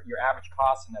 your average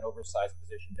cost in that oversized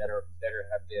position better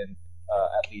have been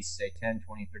at least say 10,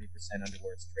 20, 30% under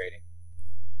where it's trading.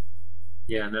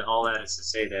 Yeah, and all that is to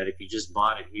say that if you just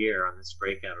bought it here on this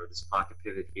breakout or this pocket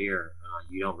pivot here,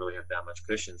 you don't really have that much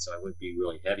cushion, so I wouldn't be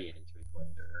really heavy into it going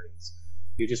into earnings.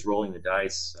 You're just rolling the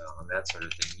dice on that sort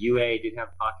of thing. UA did have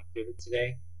a pocket pivot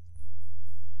today.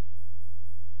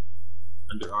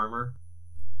 Under Armour.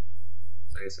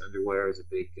 So I guess underwear is a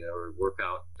big, or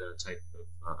workout type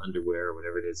of underwear, or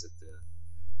whatever it is.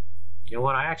 You know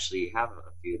what? I actually have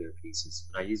a few of their pieces,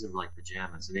 but I use them like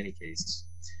pajamas. In any case,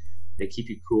 they keep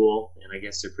you cool, and I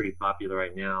guess they're pretty popular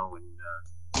right now when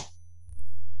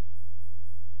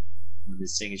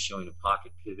this thing is showing a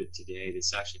pocket pivot today.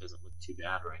 This actually doesn't look too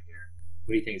bad right here.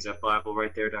 What do you think? Is that viable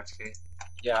right there, Dr. K?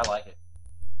 Yeah, I like it.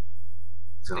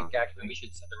 I think actually we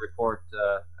should send a report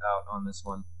out on this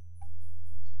one.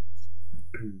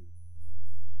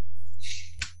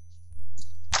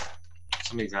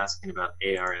 Somebody's asking about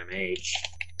ARMH.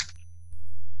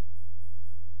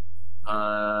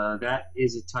 That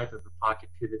is a type of a pocket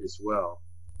pivot as well.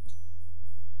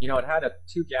 You know, it had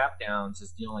two gap downs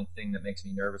is the only thing that makes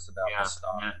me nervous about the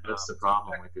stock. That's the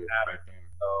problem with it right there.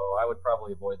 So I would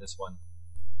probably avoid this one.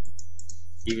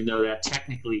 Even though that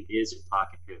technically is a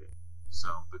pocket pivot. So,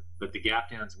 but the gap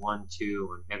downs 1, 2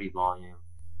 on heavy volume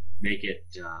make it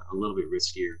a little bit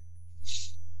riskier.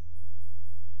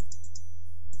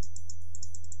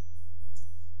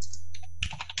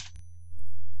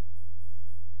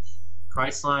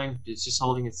 Priceline is just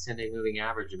holding its 10-day moving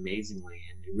average amazingly,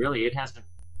 and really it hasn't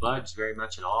budged very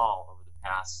much at all over the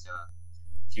past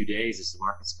few days as the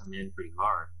market's come in pretty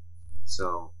hard.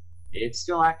 So it's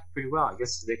still acting pretty well. I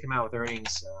guess they come out with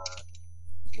earnings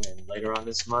later on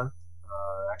this month.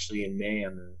 Actually in May,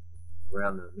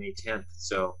 around the May 10th.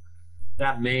 So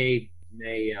that may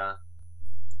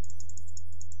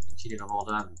continue to hold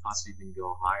up and possibly even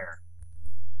go higher.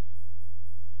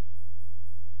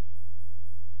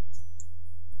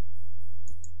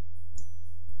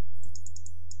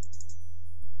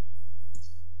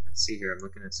 Let's see here. I'm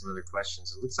looking at some other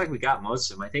questions. It looks like we got most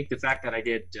of them. I think the fact that I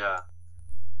did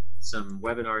some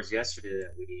webinars yesterday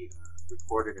that we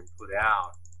recorded and put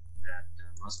out, that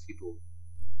most people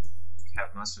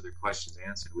have most of their questions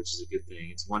answered, which is a good thing.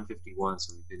 It's 1:51,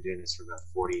 so we've been doing this for about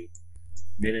 40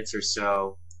 minutes or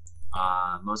so.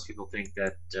 Most people think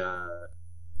that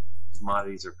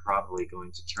commodities are probably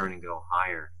going to turn and go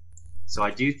higher. So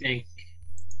I do think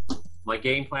my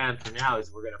game plan for now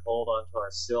is we're going to hold on to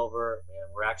our silver,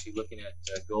 and we're actually looking at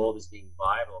gold as being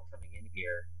viable coming in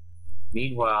here.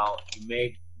 Meanwhile, you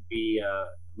may be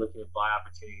looking at buy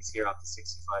opportunities here off the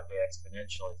 65-day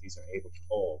exponential if these are able to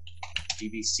hold.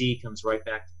 BBC comes right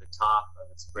back to the top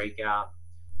of its breakout.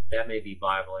 That may be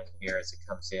viable in here as it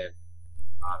comes in.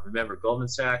 Remember, Goldman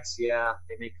Sachs, yeah,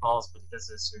 they make calls, but it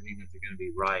doesn't necessarily mean that they're going to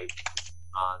be right.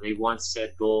 They once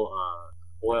said oil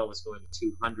was going to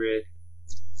 200,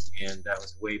 and that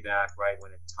was way back right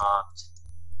when it topped.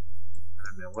 I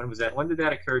don't know, when was that? When did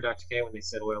that occur, Dr. K, when they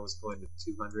said oil was going to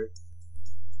 200?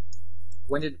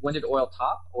 When did oil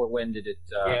top, or when did it?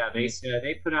 Yeah, they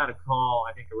put out a call,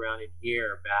 I think, around in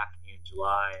here back in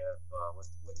July of what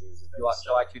year is it?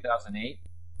 July 2008.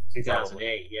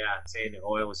 2008, yeah, saying that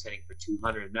oil was heading for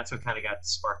 200, and that's what kind of got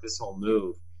sparked this whole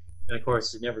move. And of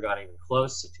course, it never got even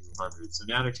close to 200. So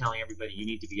now they're telling everybody you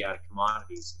need to be out of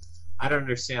commodities. I don't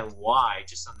understand why,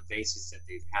 just on the basis that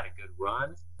they've had a good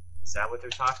run. Is that what they're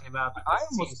talking about? Because I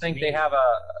almost think they have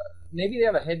maybe they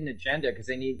have a hidden agenda because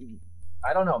they need.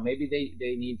 I don't know. Maybe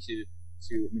they need to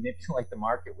manipulate the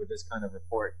market with this kind of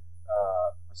report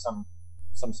for some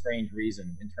strange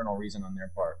reason, internal reason on their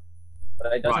part.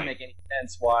 But it doesn't make any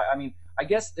sense why. I mean, I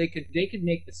guess they could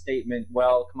make the statement,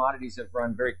 well, commodities have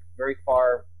run very, very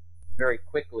far, very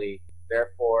quickly.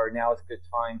 Therefore, now is a good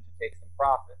time to take some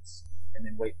profits, and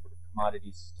then wait for the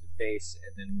commodities to base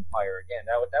and then move higher again.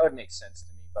 That would make sense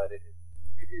to me. But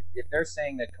if they're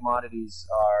saying that commodities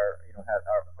are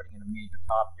are putting in a major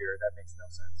top here, that makes no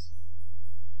sense.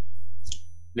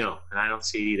 No, and I don't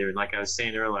see it either. And like I was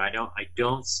saying earlier, I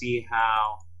don't see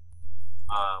how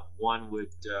one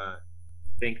would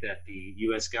think that the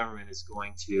U.S. government is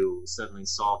going to suddenly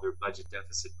solve their budget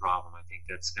deficit problem. I think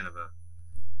that's kind of a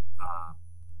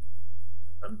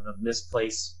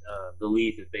misplaced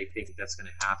belief if they think that that's going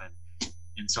to happen.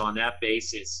 And so on that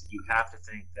basis, you have to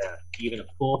think that even a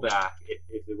pullback,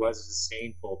 if there was a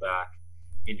sustained pullback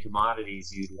in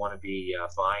commodities, you'd want to be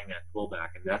buying that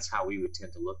pullback, and that's how we would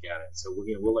tend to look at it. So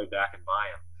we'll lay back and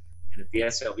buy them. And if the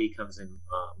SLV comes in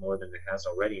more than it has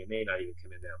already, it may not even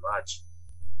come in that much.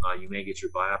 You may get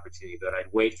your buy opportunity, but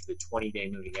I'd wait for the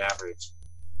 20-day moving average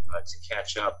to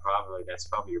catch up. That's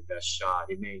probably your best shot.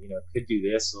 It may, it could do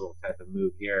this little type of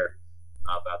move here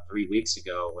about 3 weeks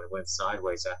ago when it went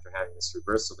sideways after having this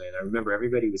reversal day. And I remember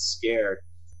everybody was scared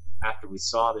after we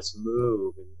saw this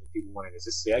move, and people wanted, is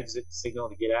this the exit signal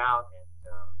to get out?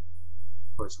 And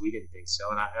of course, we didn't think so.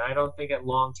 And I don't think at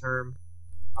long-term,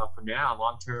 for now,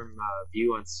 long-term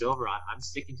view on silver, I'm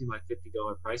sticking to my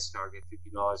 $50 price target,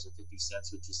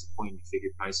 $50.50, which is the point and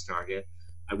figure price target.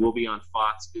 I will be on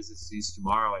Fox Business News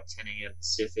tomorrow at 10 a.m.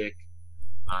 Pacific,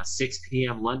 6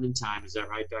 p.m. London time. Is that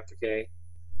right, Dr. K?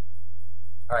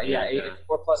 All right, yeah,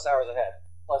 4 plus hours ahead,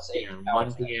 plus 8 hours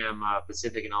 1 p.m.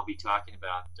 Pacific, and I'll be talking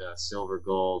about silver,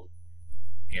 gold,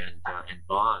 and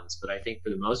bonds. But I think for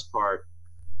the most part,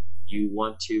 you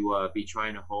want to be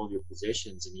trying to hold your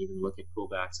positions and even look at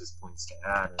pullbacks as points to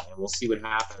add. And we'll see what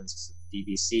happens with the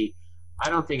DBC. I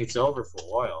don't think it's over for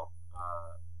oil.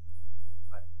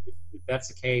 If that's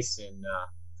the case, then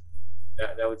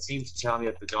that would seem to tell me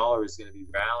that the dollar is going to be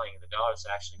rallying, and the dollar's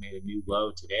actually made a new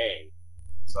low today.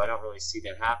 So I don't really see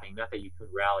that happening. Not that you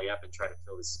could rally up and try to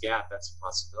fill this gap. That's a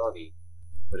possibility.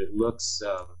 But it looks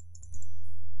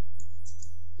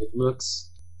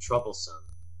troublesome.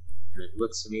 And it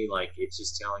looks to me like it's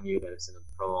just telling you that it's in a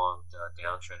prolonged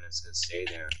downtrend and it's going to stay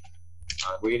there.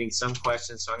 We're getting some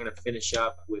questions, so I'm going to finish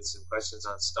up with some questions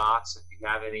on stocks. If you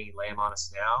have any, lay them on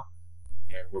us now,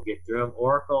 and we'll get through them.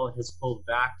 Oracle has pulled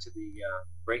back to the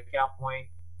breakout point.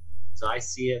 As I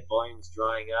see it, volume's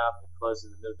drying up. It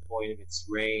closes the midpoint of its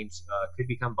range. Could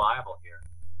become viable here.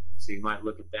 So you might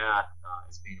look at that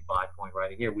as being a buy point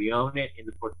right in here. We own it in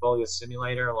the portfolio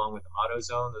simulator along with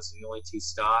AutoZone. Those are the only two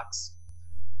stocks.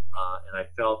 And I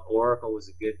felt Oracle was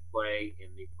a good play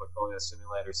in the portfolio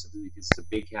simulator simply because it's a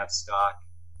big cap stock,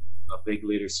 a big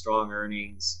leader, strong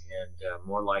earnings, and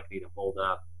more likely to hold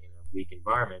up in a weak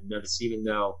environment. Notice even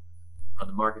though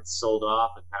the market's sold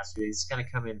off the past few days, it's going to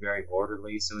come in very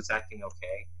orderly, so it's acting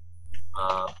okay.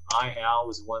 IL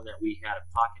was one that we had a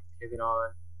pocket pivot on.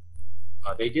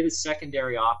 They did a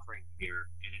secondary offering here,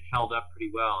 and it held up pretty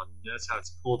well. And notice how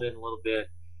it's pulled in a little bit,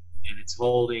 and it's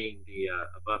holding the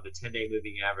above the 10-day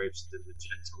moving average, the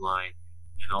magenta line,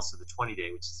 and also the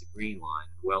 20-day, which is the green line,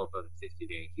 and well above the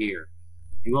 50-day here.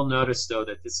 You will notice, though,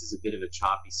 that this is a bit of a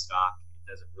choppy stock.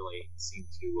 It doesn't really seem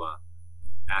to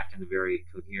act in a very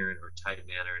coherent or tight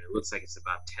manner, and it looks like it's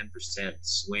about 10%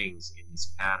 swings in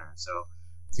this pattern. So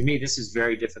to me, this is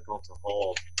very difficult to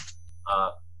hold.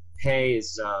 Pay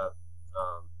is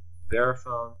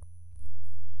Verifone.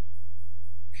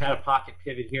 Had a pocket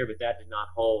pivot here, but that did not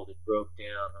hold. It broke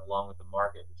down along with the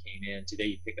market and came in. Today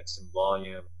you pick up some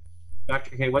volume.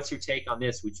 Dr. K, what's your take on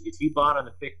this? If you bought on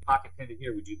the pocket pivot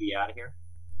here, would you be out of here?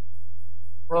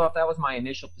 Well, if that was my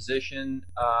initial position,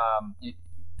 it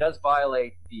does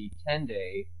violate the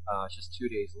 10-day, it's just 2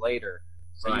 days later.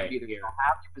 So right, you could either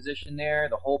half your position there,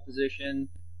 the whole position.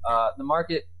 The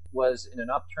market was in an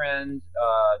uptrend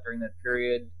during that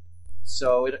period,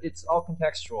 so it's all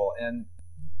contextual. And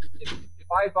if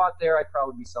I bought there, I'd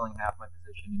probably be selling half my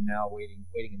position and now waiting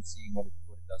and seeing what it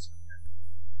does from here.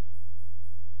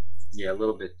 Yeah, a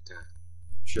little bit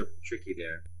tricky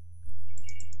there.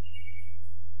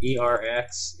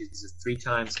 ERX is a 3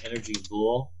 times energy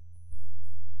bull.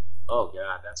 Oh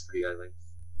God, that's pretty ugly.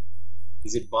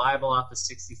 Is it viable off the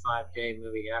 65-day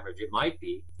moving average? It might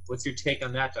be. What's your take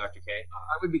on that, Dr. K?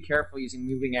 I would be careful using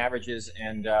moving averages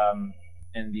and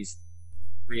these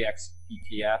 3x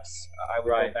ETFs. I would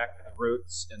go back to the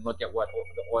roots and look at what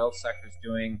the oil sector is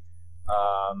doing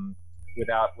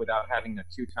without having a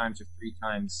 2 times or 3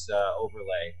 times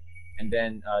overlay, and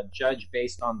then judge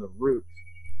based on the root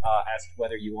as to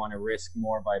whether you want to risk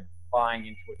more by buying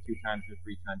into a 2 times or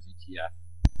 3 times ETF.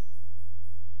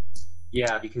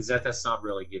 Yeah, because that's not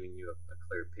really giving you a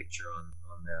clear picture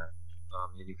on that.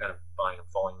 You're kind of buying a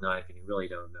falling knife, and you really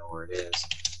don't know where it is.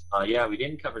 Yeah, we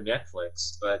didn't cover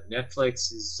Netflix, but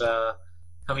Netflix is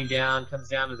comes down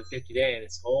to the 50-day, and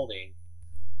it's holding.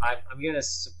 I'm going to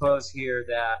suppose here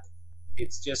that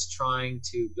it's just trying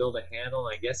to build a handle,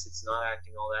 and I guess it's not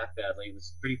acting all that badly. It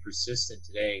was pretty persistent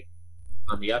today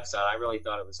on the upside. I really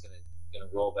thought it was going to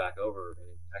roll back over, and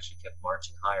it actually kept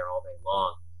marching higher all day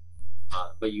long.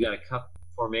 But you got a cup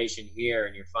formation here,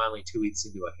 and you're finally 2 weeks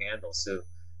into a handle. So,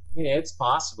 it's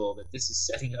possible that this is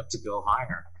setting up to go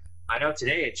higher. I know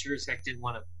today it sure as heck didn't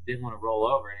want to roll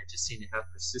over, and it just seemed to have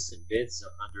persistent bids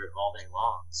under it all day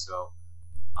long. So,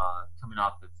 coming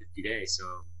off the 50-day, so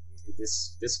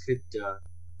this could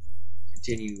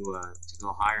continue to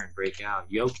go higher and break out.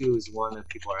 Yoku is one that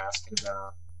people are asking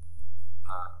about.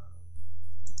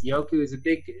 Yoku is a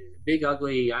big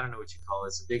ugly, I don't know what you call it.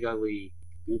 It's a big ugly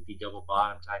goofy double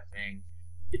bottom type thing.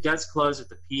 It does close at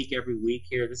the peak every week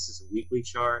here. This is a weekly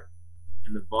chart,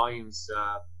 and the volume's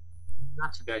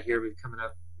not too bad here. We're coming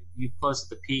up. You close at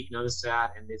the peak, notice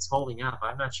that, and it's holding up.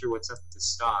 I'm not sure what's up with the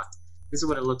stock. This is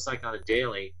what it looks like on a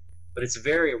daily, but it's a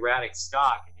very erratic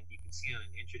stock, and you can see on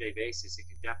an intraday basis, it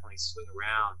can definitely swing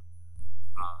around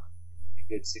a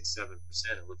good 6-7%.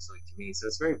 It looks like to me. So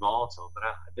it's very volatile, but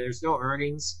there's no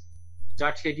earnings.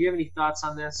 Dr. K, do you have any thoughts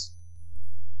on this?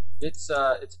 It's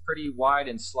pretty wide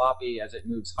and sloppy as it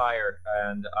moves higher,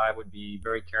 and I would be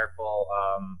very careful.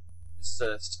 This is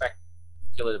a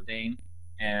speculative name,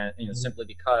 and simply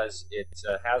because it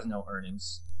has no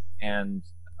earnings, and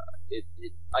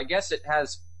I guess it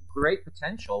has great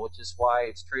potential, which is why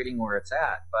it's trading where it's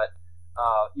at. But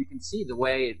you can see the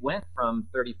way it went from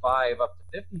 35 up to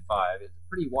 55. It's a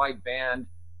pretty wide band,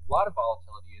 a lot of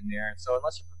volatility in there. So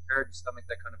unless you're prepared to stomach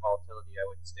that kind of volatility, I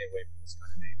would stay away from this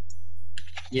kind of name.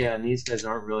 Yeah, and these guys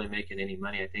aren't really making any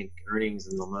money. I think earnings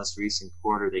in the most recent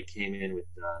quarter, they came in with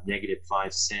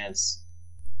 -5 cents.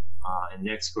 And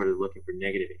next quarter, looking for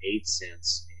 -8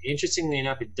 cents. Interestingly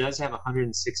enough, it does have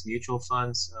 106 mutual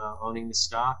funds owning the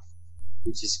stock,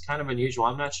 which is kind of unusual.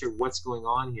 I'm not sure what's going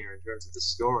on here in terms of the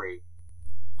story,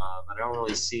 but I don't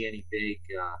really see any big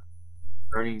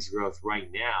earnings growth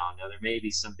right now. Now, there may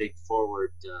be some big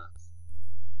forward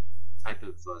type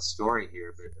of story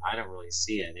here, but I don't really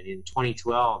see it. And in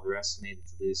 2012, they're estimated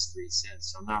to lose 3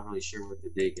 cents, so I'm not really sure what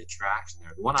the big attraction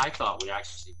there. The one I thought would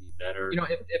actually be better.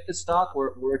 If the stock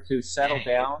were to settle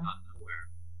down,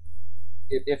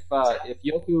 if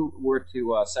Yoku were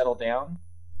to settle down,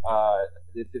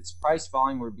 if its price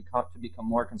volume were to become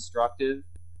more constructive,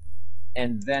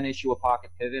 and then issue a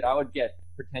pocket pivot, I would get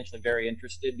potentially very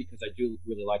interested because I do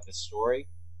really like this story.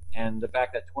 And the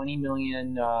fact that 20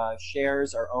 million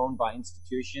shares are owned by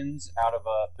institutions out of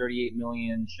a 38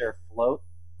 million share float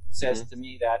says to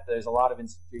me that there's a lot of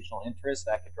institutional interest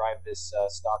that could drive this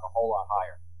stock a whole lot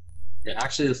higher. Yeah,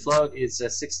 actually, the float is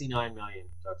 69 million,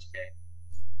 Dr. K.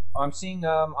 I'm seeing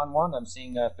on one, I'm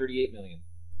seeing 38 million.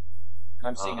 And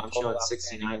I'm seeing I'm showing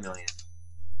 69 million.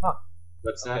 Huh.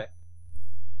 What's that?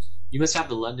 You must have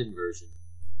the London version.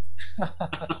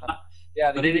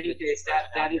 Yeah, but in any case,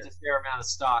 that is a fair amount of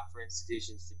stock for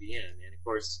institutions to be in, and of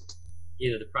course,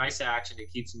 the price action, it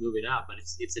keeps moving up, but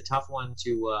it's a tough one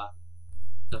to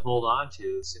to hold on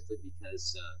to simply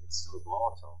because it's so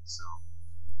volatile. So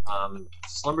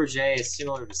Schlumberger is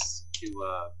similar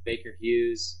to Baker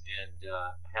Hughes and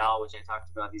Hal, which I talked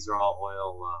about. These are all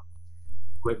oil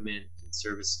equipment and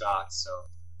service stocks. So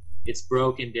it's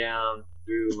broken down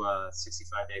through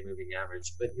 65-day moving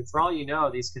average. But for all you know,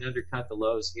 these could undercut the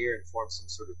lows here and form some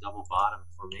sort of double bottom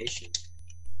formation.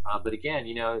 But again,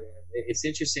 it's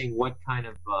interesting what kind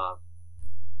of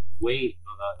weight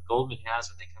Goldman has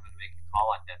when they come in to make a call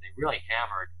like that. They really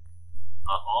hammered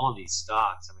all of these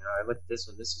stocks. I mean, I looked at this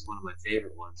one. This is one of my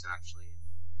favorite ones, actually.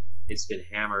 It's been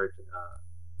hammered,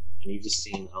 and you've just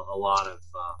seen a lot of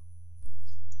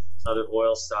other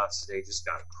oil stocks today just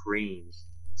got creamed.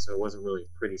 So it wasn't really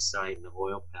a pretty sight in the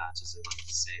oil patch, as they like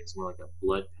to say. It was more like a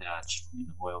blood patch in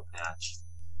the oil patch.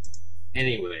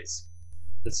 Anyways,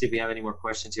 let's see if we have any more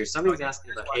questions here. Somebody's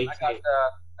asking about AK.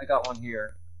 I got one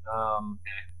here. Okay.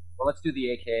 Well, let's do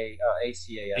the ACAS.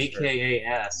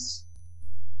 AKAS.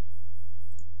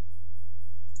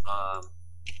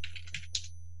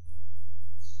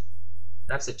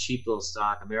 That's a cheap little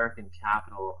stock. American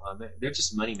Capital. They're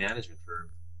just a money management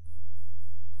firm.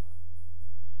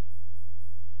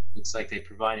 Looks like they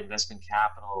provide investment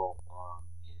capital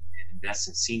and invest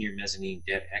in senior mezzanine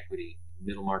debt equity,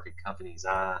 middle market companies.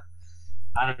 I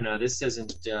don't know. This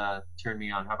doesn't turn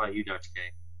me on. How about you, Dr. K?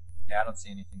 Yeah, I don't see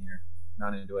anything here.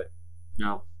 Not into it.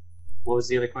 No. What was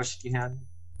the other question you had?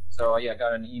 So I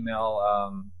got an email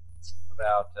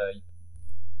about. It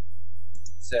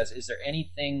says, is there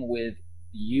anything with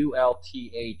the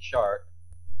ULTA chart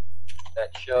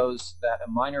that shows that a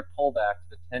minor pullback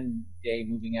to the 10-day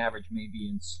moving average may be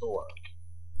in store?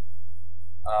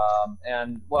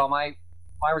 And well, my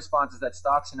response is that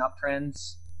stocks and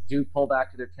uptrends do pull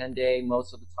back to their 10-day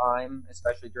most of the time,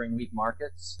 especially during weak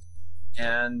markets.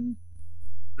 And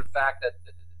the fact that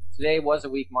today was a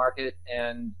weak market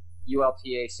and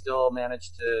ULTA still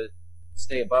managed to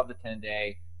stay above the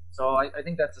 10-day, so I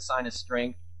think that's a sign of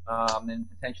strength and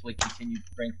potentially continued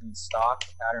strength in the stock.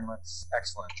 The pattern looks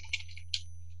excellent.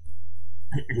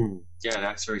 Yeah,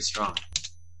 that's very strong.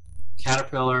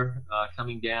 Caterpillar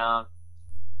coming down,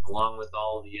 along with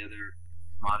all the other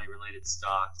commodity-related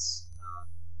stocks.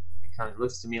 It kind of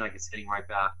looks to me like it's heading right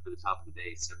back for the top of the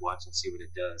base. So watch and see what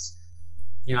it does.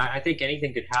 I think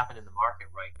anything could happen in the market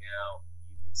right now.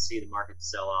 You could see the market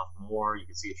sell off more. You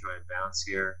could see it try and bounce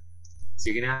here. So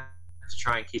you're going to have to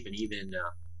try and keep an even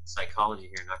psychology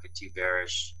here, not get too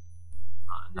bearish.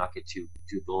 Not get too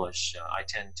bullish. I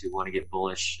tend to want to get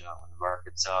bullish when the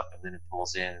market's up, and then it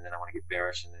pulls in, and then I want to get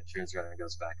bearish, and then it turns around and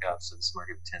goes back up. So this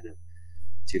market would tend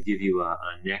to give you a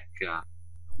neck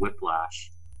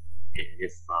whiplash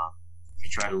if you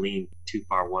try to lean too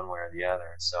far one way or the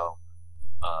other. So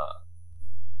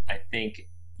I think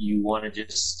you want to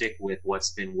just stick with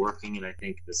what's been working, and I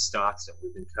think the stocks that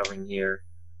we've been covering here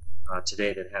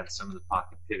today that have some of the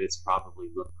pocket pivots probably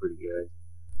look pretty good.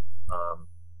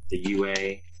 The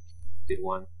UA, good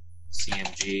one.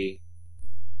 CMG,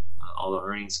 all the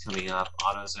earnings coming up.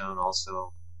 AutoZone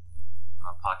also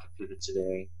pocket pivot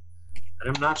today.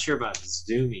 And I'm not sure about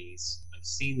Zoomies. I've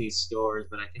seen these stores,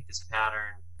 but I think this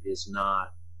pattern is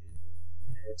not.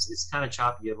 It's kind of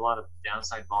choppy. You have a lot of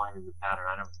downside volume in the pattern.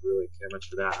 I don't really care much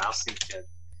for that. I also think that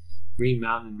Green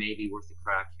Mountain may be worth a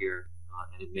crack here,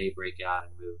 and it may break out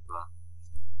and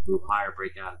move higher,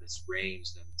 break out of this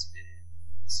range that it's been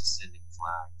in this ascending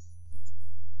flag.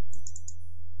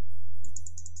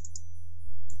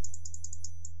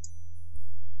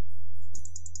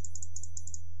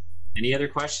 Any other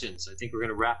questions? I think we're going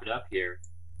to wrap it up here.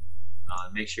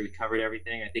 Make sure we covered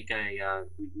everything. I think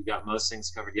we got most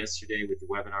things covered yesterday with the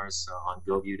webinars on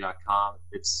goview.com.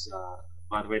 It's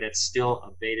by the way, that's still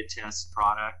a beta test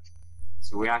product,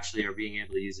 so we actually are being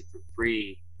able to use it for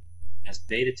free as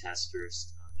beta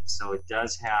testers. And so it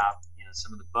does have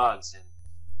some of the bugs and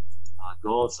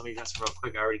gold. Somebody asked real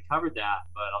quick. I already covered that,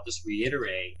 but I'll just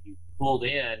reiterate. You pulled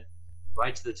in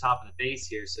right to the top of the base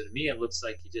here. So to me, it looks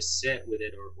like you just sit with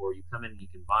it, or you come in and you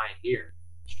can buy it here.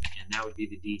 And that would be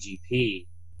the DGP.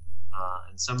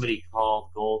 And somebody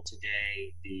called gold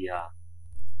today the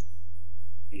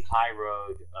high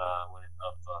road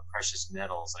of precious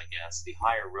metals, I guess. The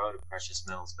higher road of precious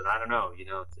metals. But I don't know.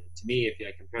 To me, if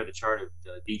I compare the chart of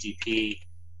the DGP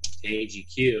to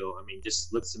AGQ, I mean,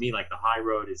 just looks to me like the high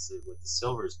road is what the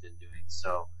silver's been doing.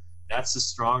 So that's the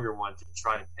stronger one to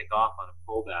try and pick off on a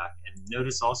pullback. And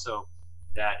notice also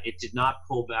that it did not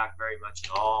pull back very much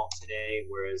at all today,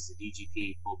 whereas the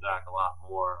DGP pulled back a lot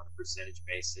more on a percentage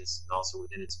basis. And also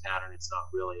within its pattern, it's not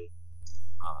really,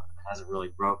 hasn't really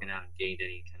broken out and gained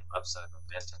any kind of upside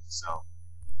momentum. So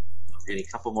we're getting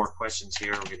a couple more questions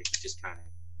here. We're going to just kind of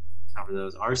cover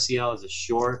those. RCL is a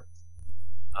short.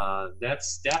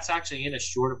 That's actually in a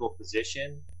shortable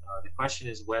position. The question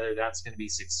is whether that's going to be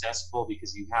successful,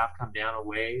 because you have come down a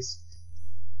ways,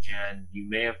 and you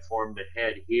may have formed a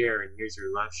head here, and here's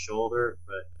your left shoulder.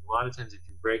 But a lot of times, if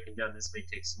you're breaking down, this may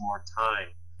take some more time.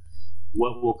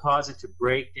 What will cause it to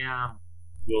break down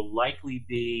will likely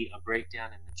be a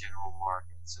breakdown in the general market.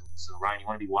 So Ryan, you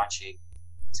want to be watching.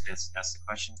 That's the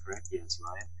question, correct? Yes,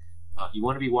 Ryan. You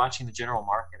want to be watching the general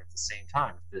market at the same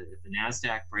time. If the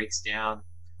Nasdaq breaks down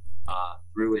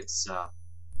through its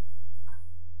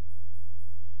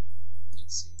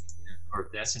let's see, or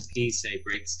if the S&P say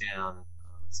breaks down.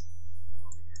 Let's come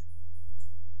over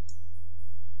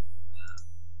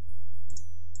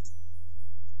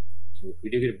here. If we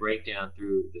do get a breakdown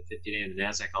through the 50-day and the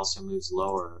Nasdaq also moves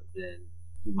lower, then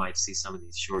you might see some of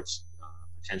these shorts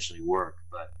potentially work.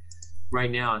 But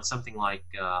right now, on something like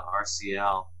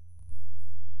RCL,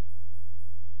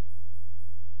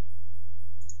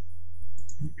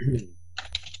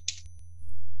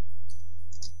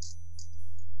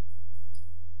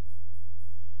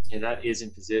 yeah, that is in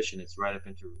position. It's right up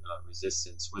into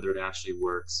resistance. Whether it actually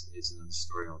works is another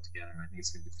story altogether. I think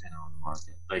it's going to depend on the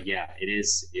market. But yeah, it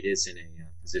is in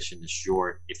a position to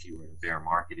short. If you were in a bear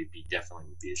market, it definitely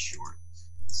would be a short.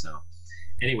 So,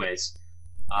 anyways,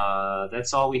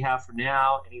 that's all we have for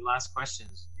now. Any last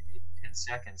questions? I'll give you 10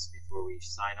 seconds before we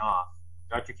sign off.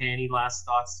 Dr. K, any last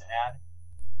thoughts to add?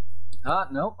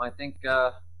 No, I think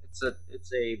it's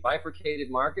a bifurcated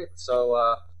market,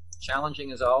 so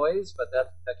challenging as always, but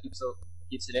that keeps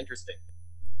it interesting.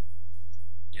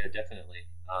 Yeah, definitely.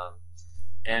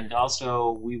 And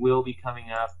also, we will be coming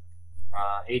up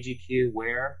AGQ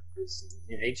where? Because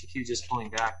AGQ just pulling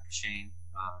back, Shane,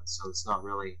 so it's not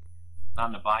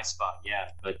in the buy spot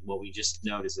yet. But what we just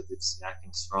noticed is it's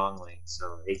acting strongly.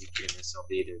 So AGQ and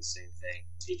SLB, they're the same thing.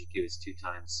 AGQ is 2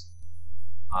 times.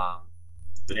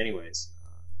 But anyways,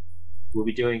 we'll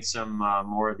be doing some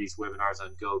more of these webinars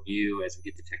on GoView as we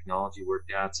get the technology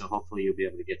worked out. So hopefully you'll be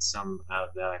able to get some out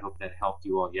of that. I hope that helped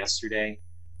you all yesterday.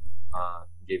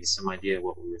 Gave you some idea of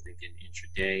what we were thinking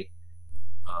intraday.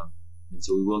 And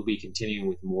so we will be continuing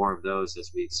with more of those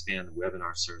as we expand the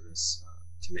webinar service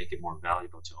to make it more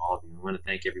valuable to all of you. I want to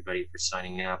thank everybody for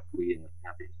signing up. We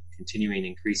have been continuing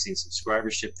increasing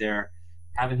subscribership there.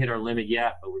 Haven't hit our limit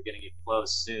yet, but we're going to get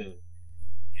close soon.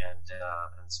 And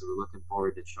so we're looking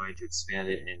forward to trying to expand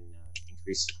it and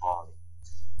increase the quality.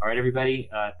 All right, everybody,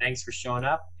 thanks for showing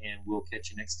up, and we'll catch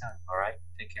you next time. All right,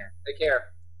 take care. Take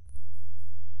care.